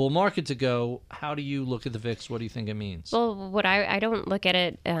bull market to go. How do you look at the VIX? What do you think it means? Well, I don't look at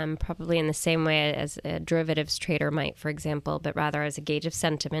it probably in the same way as a derivatives trader might, for example, but rather as a gauge of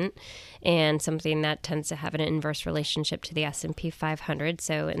sentiment and something that tends to have an inverse relationship to the S&P 500.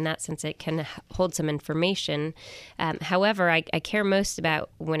 So in that sense, it can hold some information. However, I care most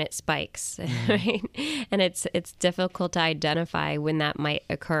about when it spikes, right? And it's difficult to identify when that might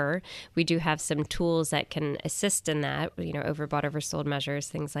occur. We do have some tools that can assist in that, overbought, oversold measures,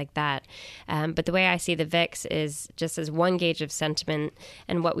 things like that. But the way I see the VIX is just as one gauge of sentiment,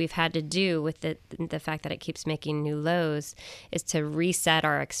 and what we've had to do with the fact that it keeps making new lows is to reset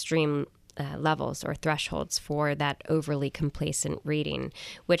our extreme levels or thresholds for that overly complacent reading,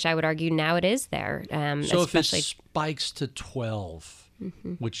 which I would argue now it is there. So if it spikes to 12,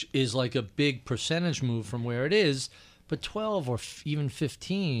 which is like a big percentage move from where it is, but 12 or even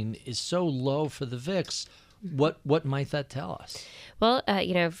 15 is so low for the VIX, what might that tell us? Well,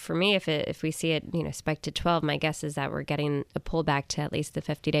 for me, if we see it, spike to 12, my guess is that we're getting a pullback to at least the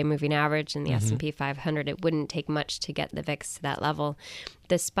 50-day moving average and the S&P 500. It wouldn't take much to get the VIX to that level.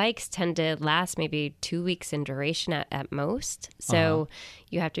 The spikes tend to last maybe 2 weeks in duration at most. So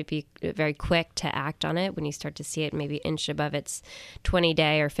you have to be very quick to act on it when you start to see it maybe inch above its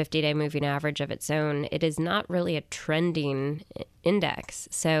 20-day or 50-day moving average of its own. It is not really a trending index.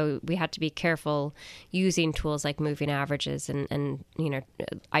 So we have to be careful using tools like moving averages and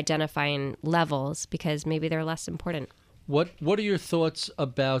identifying levels, because maybe they're less important. What are your thoughts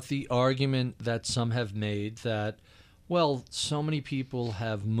about the argument that some have made that, well, so many people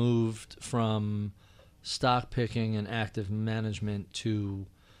have moved from stock picking and active management to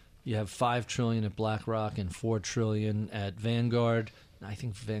You have $5 trillion at BlackRock and $4 trillion at Vanguard. I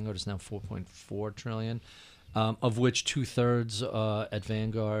think Vanguard is now $4.4 trillion, of which 2/3 at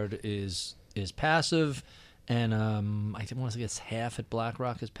Vanguard is passive, and I think once it gets half at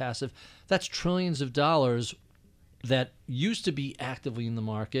BlackRock is passive. That's trillions of dollars that used to be actively in the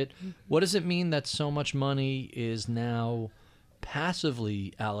market. What does it mean that so much money is now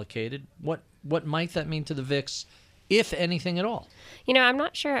passively allocated? What might that mean to the VIX, if anything at all? I'm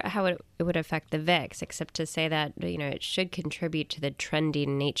not sure how it would affect the VIX, except to say that, it should contribute to the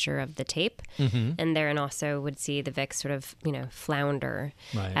trending nature of the tape. Mm-hmm. And therein also would see the VIX sort of, flounder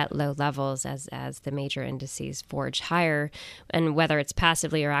at low levels as the major indices forge higher. And whether it's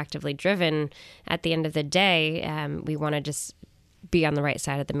passively or actively driven, at the end of the day, we want to just be on the right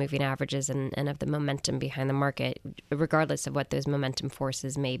side of the moving averages and of the momentum behind the market, regardless of what those momentum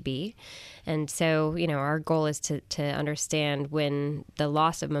forces may be. And so, our goal is to understand when the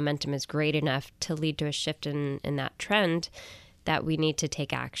loss of momentum is great enough to lead to a shift in that trend that we need to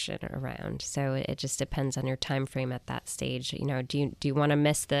take action around. So it just depends on your time frame at that stage. Do you want to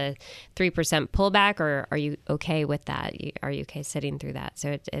miss the 3% pullback, or are you okay with that? Are you okay sitting through that?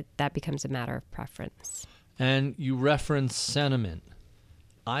 So that becomes a matter of preference. And you reference sentiment.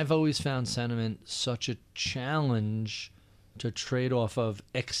 I've always found sentiment such a challenge to trade off of,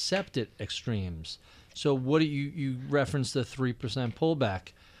 except at extremes. So what do you reference the 3%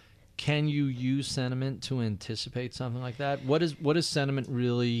 pullback? Can you use sentiment to anticipate something like that? What is sentiment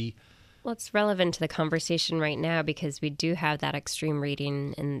really? Well, it's relevant to the conversation right now because we do have that extreme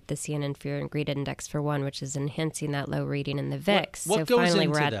reading in the CNN Fear and Greed Index for one, which is enhancing that low reading in the VIX. What so goes finally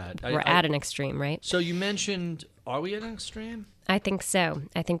into we're that? at an extreme, right? So you mentioned, are we at an extreme? I think so.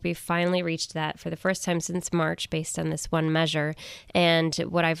 I think we've finally reached that for the first time since March based on this one measure. And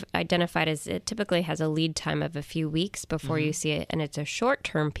what I've identified is it typically has a lead time of a few weeks before you see it. And it's a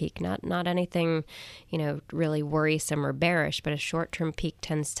short-term peak, not anything, really worrisome or bearish, but a short-term peak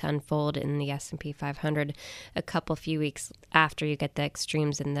tends to unfold in the S&P 500 a few weeks after you get the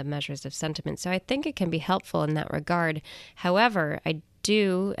extremes in the measures of sentiment. So I think it can be helpful in that regard. However, I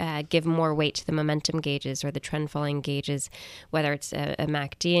do give more weight to the momentum gauges or the trend following gauges, whether it's a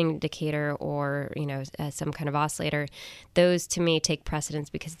MACD indicator or some kind of oscillator. Those to me take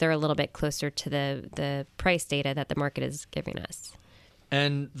precedence because they're a little bit closer to the price data that the market is giving us.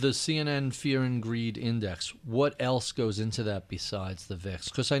 And the CNN Fear and Greed Index, what else goes into that besides the VIX?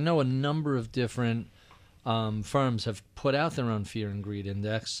 Because I know a number of different firms have put out their own Fear and Greed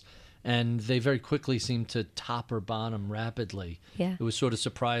Index, and they very quickly seem to top or bottom rapidly. Yeah. It was sort of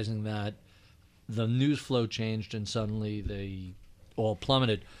surprising that the news flow changed and suddenly they all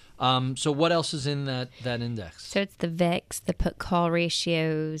plummeted. So what else is in that index? So it's the VIX, the put-call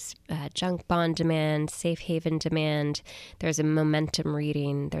ratios, junk bond demand, safe haven demand. There's a momentum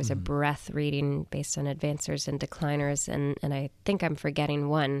reading. There's a breadth reading based on advancers and decliners. And I think I'm forgetting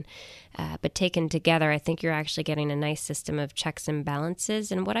one. But taken together, I think you're actually getting a nice system of checks and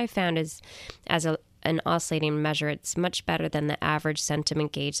balances. And what I found is, as an oscillating measure, it's much better than the average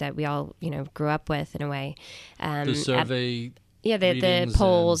sentiment gauge that we all, grew up with in a way. The survey... the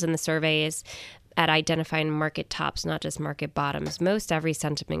polls and the surveys at identifying market tops, not just market bottoms. Most every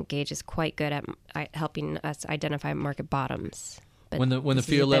sentiment gauge is quite good at helping us identify market bottoms. But when the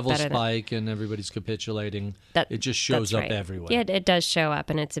fear levels spike and everybody's capitulating, it just shows up everywhere. Yeah, it does show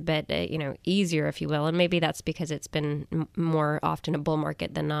up, and it's a bit easier, if you will. And maybe that's because it's been more often a bull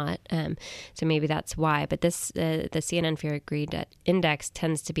market than not. So maybe that's why. But this the CNN Fear and Greed Index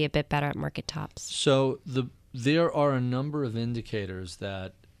tends to be a bit better at market tops. So there are a number of indicators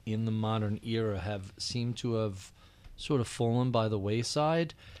that in the modern era have seemed to have sort of fallen by the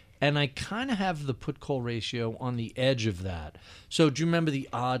wayside. And I kind of have the put-call ratio on the edge of that. So do you remember the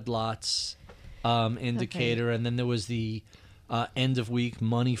odd lots indicator? Okay. And then there was the end-of-week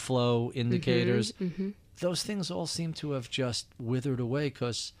money flow indicators. Mm-hmm. Those things all seem to have just withered away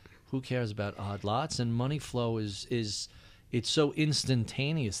because who cares about odd lots? And money flow is it's so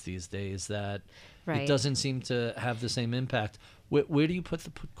instantaneous these days that it doesn't seem to have the same impact. Where do you put the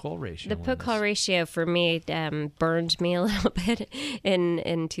put-call ratio? The put-call ratio for me burned me a little bit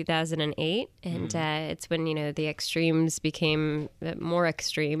in 2008, and it's when the extremes became more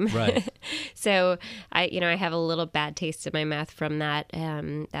extreme. Right. So I have a little bad taste in my mouth from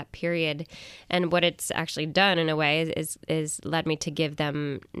that period, and what it's actually done in a way is led me to give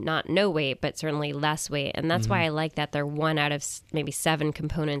them not no weight, but certainly less weight, and that's why I like that they're one out of maybe 7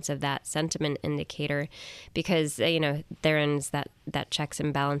 components of that sentiment indicator, because therein is that checks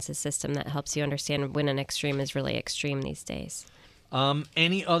and balances system that helps you understand when an extreme is really extreme these days.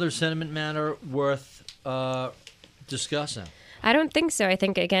 Any other sentiment matter worth discussing? I don't think so. I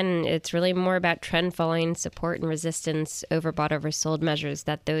think, again, it's really more about trend following, support and resistance, overbought, oversold measures,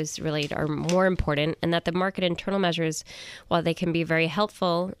 that those really are more important, and that the market internal measures, while they can be very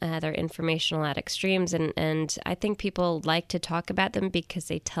helpful, they're informational at extremes. And I think people like to talk about them because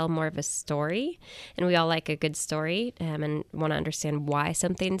they tell more of a story. And we all like a good story and want to understand why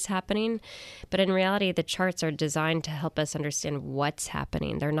something's happening. But in reality, the charts are designed to help us understand what's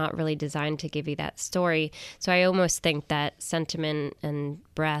happening. They're not really designed to give you that story. So I almost think that sentiment and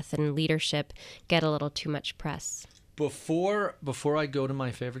breadth and leadership get a little too much press. Before I go to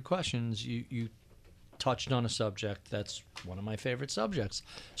my favorite questions, you touched on a subject that's one of my favorite subjects.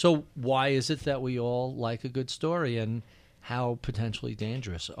 So why is it that we all like a good story, and how potentially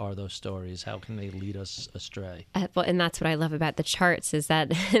dangerous are those stories? How can they lead us astray? Well, and that's what I love about the charts, is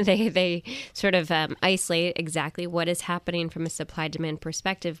that they sort of isolate exactly what is happening from a supply-demand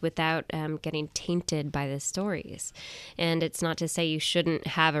perspective without getting tainted by the stories. And it's not to say you shouldn't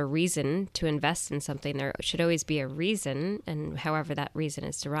have a reason to invest in something. There should always be a reason, and however that reason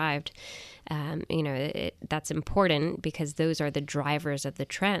is derived, that's important because those are the drivers of the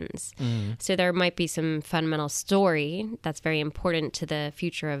trends. So there might be some fundamental story that's very important to the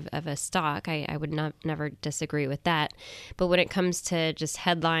future of a stock. I would never disagree with that. But when it comes to just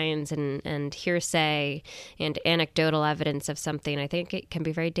headlines and hearsay and anecdotal evidence of something, I think it can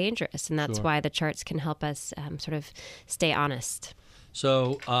be very dangerous. And that's why the charts can help us sort of stay honest.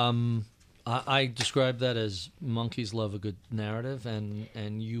 So I describe that as monkeys love a good narrative,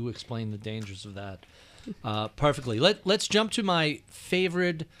 and you explain the dangers of that perfectly. Let's jump to my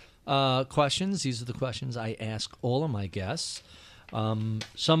favorite questions. These are the questions I ask all of my guests,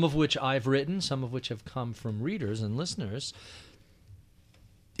 some of which I've written, some of which have come from readers and listeners,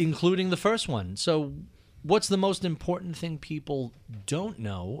 including the first one. So what's the most important thing people don't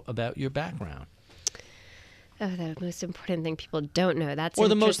know about your background? Oh, the most important thing people don't know. That's or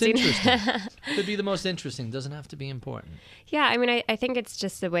the most interesting. Could be the most interesting. Doesn't have to be important. Yeah, I mean, I think it's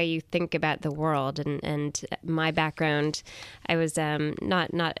just the way you think about the world. And my background, I was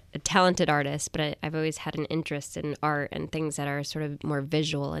not a talented artist, but I've always had an interest in art and things that are sort of more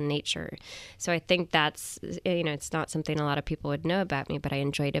visual in nature. So I think that's, it's not something a lot of people would know about me, but I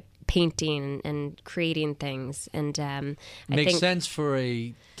enjoyed painting and creating things. And makes sense for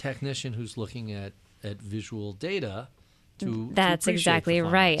a technician who's looking at visual data that's exactly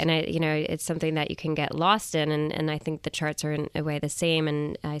right. And it's something that you can get lost in, and I think the charts are in a way the same,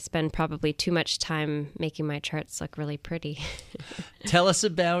 and I spend probably too much time making my charts look really pretty. Tell us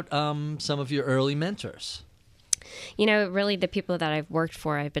about some of your early mentors. Really the people that I've worked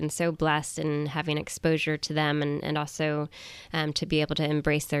for, I've been so blessed in having exposure to them and also to be able to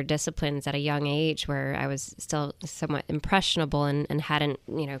embrace their disciplines at a young age where I was still somewhat impressionable and hadn't,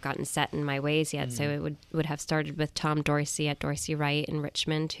 gotten set in my ways yet. So it would have started with Tom Dorsey at Dorsey Wright in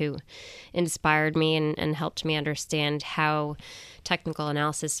Richmond, who inspired me and helped me understand how technical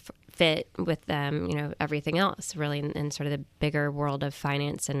analysis fit with everything else, really, in sort of the bigger world of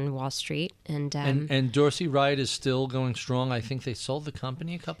finance and Wall Street. And Dorsey Wright is still going strong. I think they sold the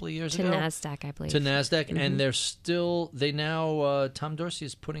company a couple of years ago. To NASDAQ, I believe. To NASDAQ, and Tom Dorsey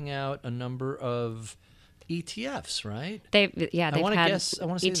is putting out a number of ETFs, right? They've had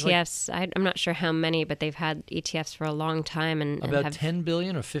ETFs. I'm not sure how many, but they've had ETFs for a long time, and about have 10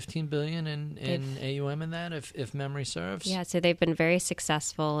 billion or 15 billion in AUM in that, if memory serves. Yeah, so they've been very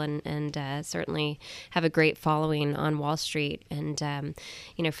successful and certainly have a great following on Wall Street. And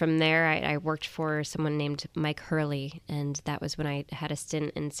from there, I worked for someone named Mike Hurley, and that was when I had a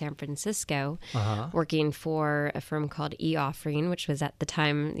stint in San Francisco, working for a firm called E-Offering, which was at the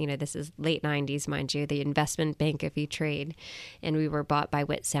time, this is late 90s, mind you, the investment bank of E-Trade, and we were bought by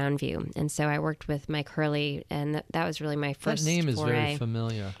Witt Soundview. And so I worked with Mike Hurley, and that was really my first That name is foray. very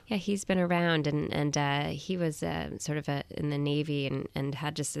familiar. Yeah, he's been around, and he was sort of in the Navy and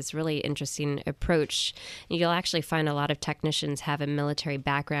had just this really interesting approach. And you'll actually find a lot of technicians have a military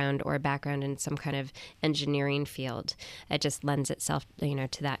background or a background in some kind of engineering field. It just lends itself,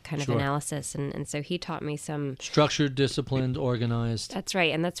 to that kind of analysis. And so he taught me some structured, disciplined, organized. That's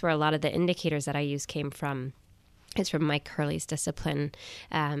right, and that's where a lot of the indicators that I use came from. It's from Mike Hurley's discipline,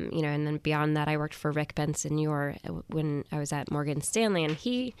 and then beyond that, I worked for Rick Bensignor when I was at Morgan Stanley, and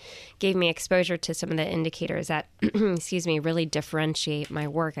he gave me exposure to some of the indicators that, really differentiate my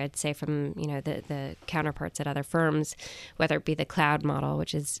work, I'd say, from, the counterparts at other firms, whether it be the cloud model,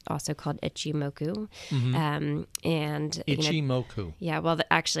 which is also called Ichimoku. And Ichimoku. Yeah, well,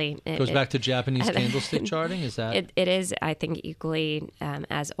 actually... It goes back to Japanese candlestick charting, is that? It is, I think, equally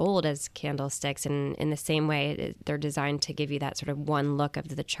as old as candlesticks, and in the same way, they're designed to give you that sort of one look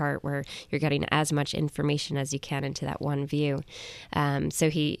of the chart where you're getting as much information as you can into that one view. So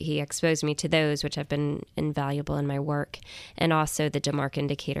he exposed me to those, which have been invaluable in my work, and also the DeMark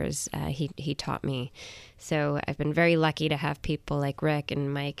indicators he taught me. So I've been very lucky to have people like Rick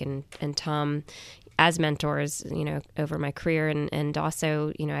and Mike and Tom as mentors, over my career. And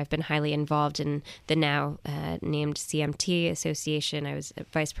also, I've been highly involved in the now named CMT Association. I was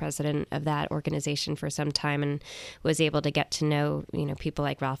vice president of that organization for some time and was able to get to know, people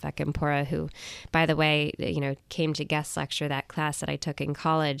like Ralph Ekampora, who, by the way, came to guest lecture that class that I took in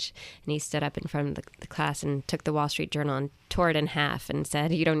college. And he stood up in front of the class and took the Wall Street Journal and tore it in half and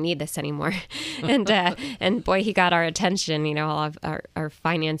said, "You don't need this anymore." And boy, he got our attention, all of our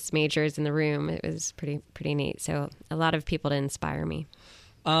finance majors in the room. It was pretty neat. So a lot of people to inspire me.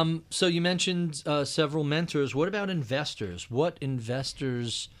 So you mentioned several mentors. What about investors? What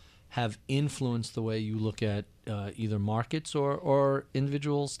investors have influenced the way you look at either markets or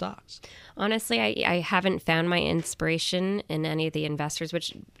individual stocks? Honestly, I haven't found my inspiration in any of the investors,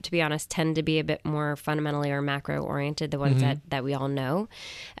 which, to be honest, tend to be a bit more fundamentally or macro-oriented, the ones that we all know.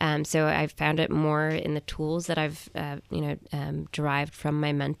 So I've found it more in the tools that I've derived from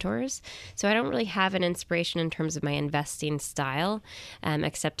my mentors. So I don't really have an inspiration in terms of my investing style,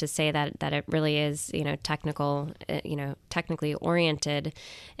 except to say that it really is technically oriented,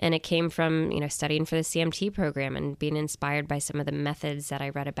 and it came from studying for the CMT program and being inspired by some of the methods that I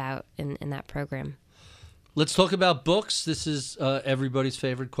read about in that program. Let's talk about books. This is everybody's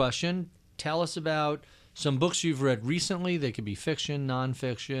favorite question. Tell us about some books you've read recently. They could be fiction,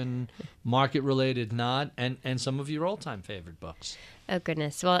 nonfiction, market-related, not, and some of your all-time favorite books. Oh,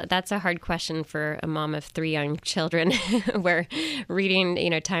 goodness. Well, that's a hard question for a mom of 3 young children where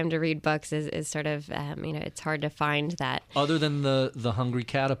reading, time to read books is sort of, it's hard to find that. Other than the Hungry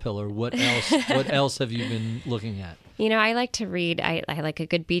Caterpillar, what else have you been looking at? I like to read. I like a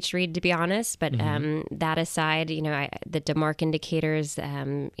good beach read, to be honest. But that aside, the DeMark indicators,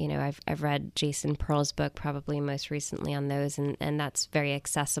 I've read Jason Pearl's book probably most recently on those, and that's very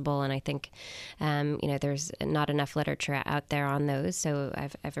accessible. And I think, there's not enough literature out there on those, so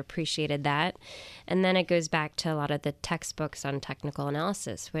I've appreciated that. And then it goes back to a lot of the textbooks on technical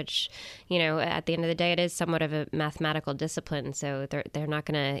analysis, which, at the end of the day, it is somewhat of a mathematical discipline. So they're not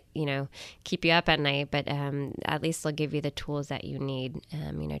going to, keep you up at night, but at least they'll give you the tools that you need,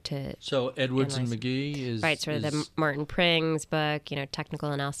 to. So Edwards and McGee is right. Sort of the Martin Pring's book,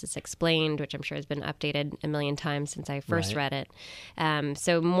 Technical Analysis Explained, which I'm sure has been updated a million times since I first read it.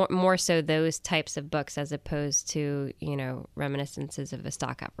 So more so those types of books as opposed to reminiscences of a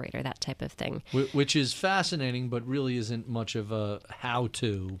stock operator, that type of thing. Which is fascinating, but really isn't much of a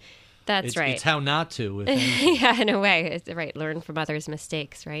how-to. That's right. It's how not to. Yeah, in a way. It's right. Learn from others'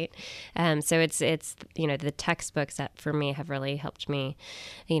 mistakes, right? So it's the textbooks that for me have really helped me,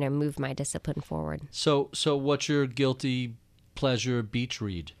 move my discipline forward. So what's your guilty pleasure beach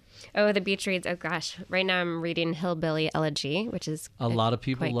read? Oh, the beach reads. Oh, gosh. Right now I'm reading Hillbilly Elegy, which is a lot of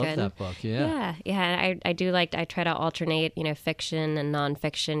people love that book. Yeah. Yeah. I do I try to alternate, fiction and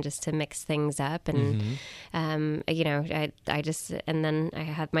nonfiction just to mix things up. And, I just, and then I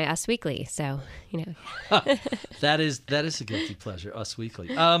have my Us Weekly. So, That is a guilty pleasure, Us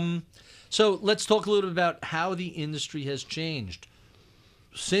Weekly. So let's talk a little bit about how the industry has changed.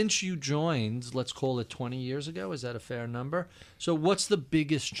 Since you joined, let's call it 20 years ago, is that a fair number? So what's the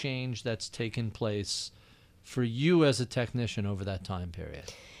biggest change that's taken place for you as a technician over that time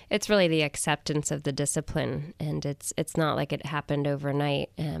period? It's really the acceptance of the discipline, and it's not like it happened overnight,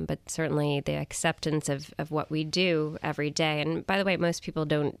 but certainly the acceptance of what we do every day. And by the way, most people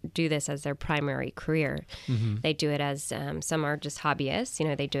don't do this as their primary career. They do it as, some are just hobbyists,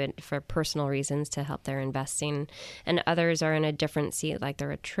 they do it for personal reasons to help their investing, and others are in a different seat, like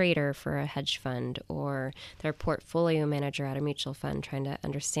they're a trader for a hedge fund, or they're a portfolio manager at a mutual fund trying to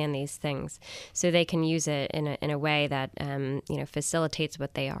understand these things. So they can use it in a way that, facilitates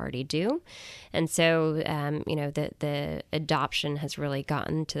what they already do. And so, the adoption has really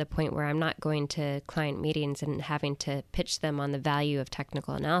gotten to the point where I'm not going to client meetings and having to pitch them on the value of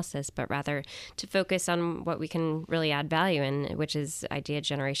technical analysis, but rather to focus on what we can really add value in, which is idea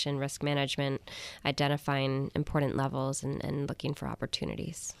generation, risk management, identifying important levels, and looking for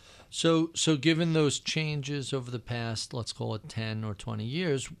opportunities. So given those changes over the past, let's call it 10 or 20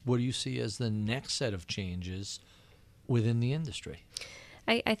 years, what do you see as the next set of changes within the industry?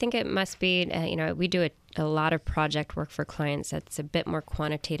 I think it must be, we do a lot of project work for clients that's a bit more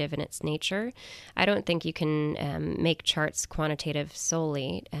quantitative in its nature. I don't think you can make charts quantitative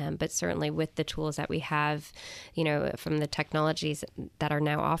solely, but certainly with the tools that we have, from the technologies that are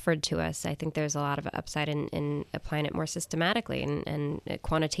now offered to us, I think there's a lot of upside in applying it more systematically and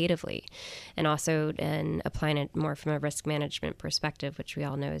quantitatively, and also in applying it more from a risk management perspective, which we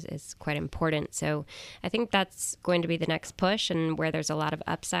all know is quite important. So I think that's going to be the next push, and where there's a lot of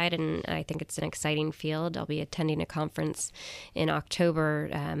upside, and I think it's an exciting field. I'll be attending a conference in October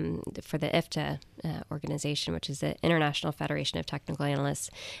for the IFTA organization, which is the International Federation of Technical Analysts,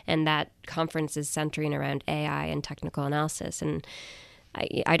 and that conference is centering around AI and technical analysis. And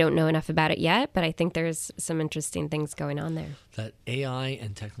I don't know enough about it yet, but I think there's some interesting things going on there. That AI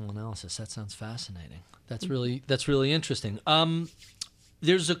and technical analysis, that sounds fascinating. That's really interesting.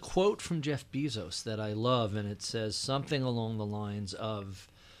 There's a quote from Jeff Bezos that I love, and it says something along the lines of,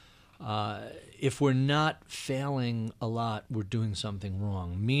 if we're not failing a lot, we're doing something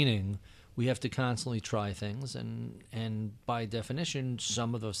wrong, meaning we have to constantly try things, and by definition,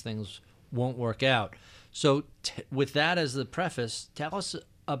 some of those things won't work out. So with that as the preface, tell us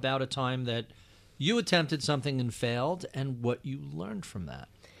about a time that you attempted something and failed and what you learned from that.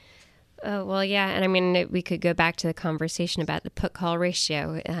 Well, yeah. And I mean, we could go back to the conversation about the put-call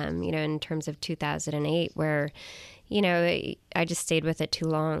ratio, in terms of 2008, where, I just stayed with it too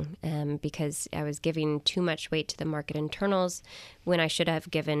long because I was giving too much weight to the market internals when I should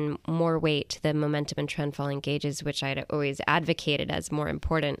have given more weight to the momentum and trend following gauges, which I'd always advocated as more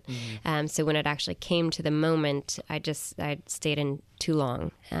important. Mm-hmm. So when it actually came to the moment, I stayed in too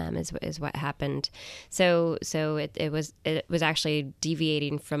long is what happened. So it was actually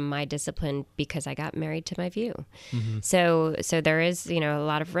deviating from my discipline because I got married to my view. Mm-hmm. So there is a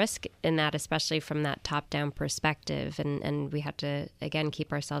lot of risk in that, especially from that top down perspective, and we have to again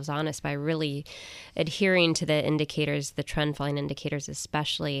keep ourselves honest by really adhering to the indicators, the trend following indicators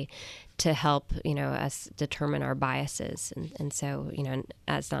especially, to help us determine our biases, and so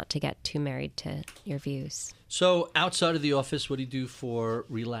as not to get too married to your views. So outside of the office, what do you do for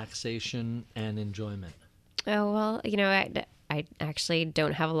relaxation and enjoyment? Oh, well, I actually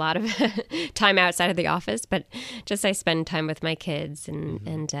don't have a lot of time outside of the office, but just I spend time with my kids and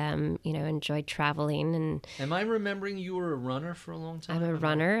enjoy traveling. And am I remembering you were a runner for a long time? I'm a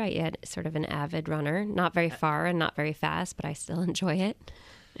runner. I had sort of an avid runner, not very far and not very fast, but I still enjoy it.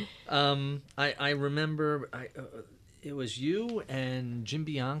 I remember it was you and Jim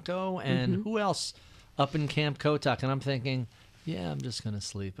Bianco and who else up in Camp Kotak, and I'm thinking, yeah, I'm just going to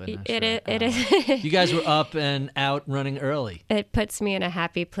sleep. It is. You guys were up and out running early. It puts me in a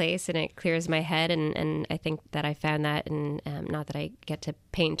happy place, and it clears my head, and I think that I found that, and not that I get to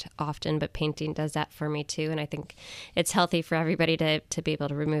paint often, but painting does that for me too, and I think it's healthy for everybody to be able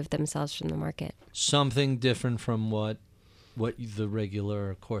to remove themselves from the market. Something different from what the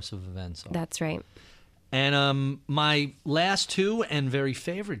regular course of events are. That's right. And my last two and very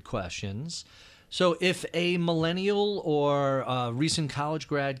favorite questions. So if a millennial or a recent college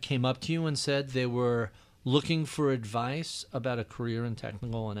grad came up to you and said they were looking for advice about a career in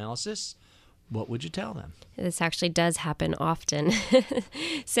technical analysis, what would you tell them? This actually does happen often.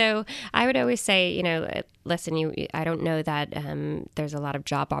 So I would always say, listen, I don't know that there's a lot of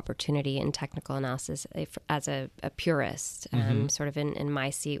job opportunity in technical analysis as a purist, sort of in my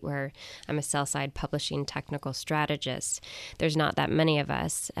seat where I'm a sell-side publishing technical strategist. There's not that many of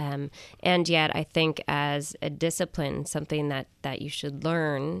us. And yet I think as a discipline, something that you should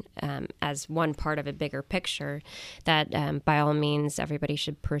learn as one part of a bigger picture, that by all means, everybody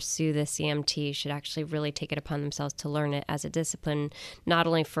should pursue the CMT, should actually really take it upon themselves to learn it as a discipline, not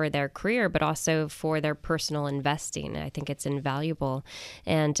only for their career, but also for their personal investing. I think it's invaluable.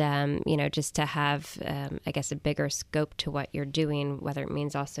 And, just to have, I guess, a bigger scope to what you're doing, whether it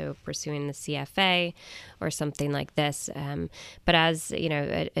means also pursuing the CFA or something like this. But as,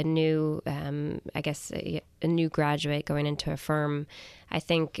 a new, a new graduate going into a firm, I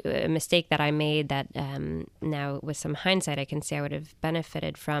think a mistake that I made that now with some hindsight, I can say I would have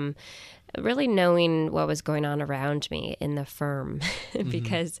benefited from really knowing what was going on around me in the firm,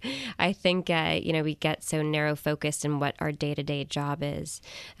 because I think, we get so narrow focused in what our day-to-day job is,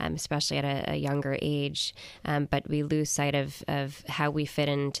 especially at a younger age, but we lose sight of how we fit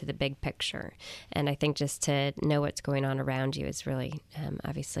into the big picture. And I think just to know what's going on around you is really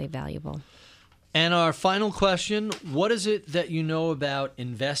obviously valuable. And our final question, what is it that you know about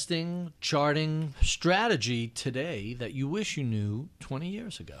investing, charting, strategy today that you wish you knew 20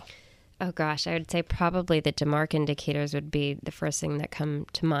 years ago? Oh gosh, I would say probably the DeMark indicators would be the first thing that come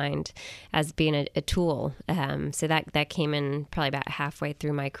to mind as being a tool. So that came in probably about halfway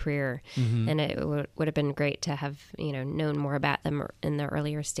through my career, and it would have been great to have known more about them in the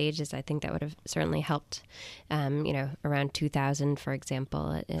earlier stages. I think that would have certainly helped. Around 2000, for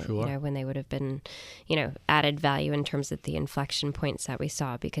example, Sure. when they would have been, added value in terms of the inflection points that we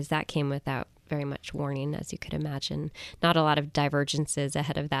saw, because that came without very much warning, as you could imagine. Not a lot of divergences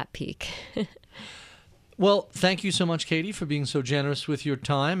ahead of that peak. Well, thank you so much, Katie, for being so generous with your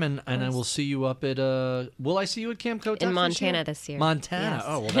time, and I will see you up at will I see you at Camp Kotek in Montana this year? Montana. Yes.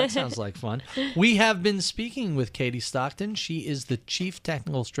 Oh, well, that sounds like fun. We have been speaking with Katie Stockton. She is the Chief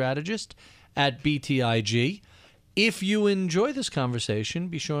Technical Strategist at BTIG. If you enjoy this conversation,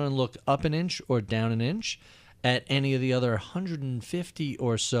 be sure and look up an inch or down an inch at any of the other 150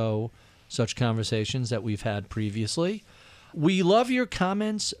 or so such conversations that we've had previously. We love your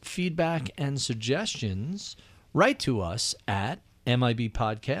comments, feedback, and suggestions. Write to us at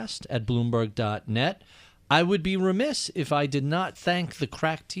mibpodcast@bloomberg.net. I would be remiss if I did not thank the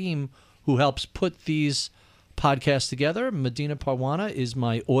crack team who helps put these podcasts together. Medina Parwana is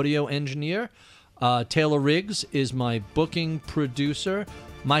my audio engineer. Taylor Riggs is my booking producer.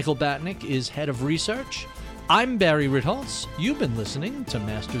 Michael Batnick is head of research. I'm Barry Ritholtz. You've been listening to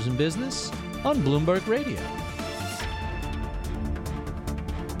Masters in Business on Bloomberg Radio.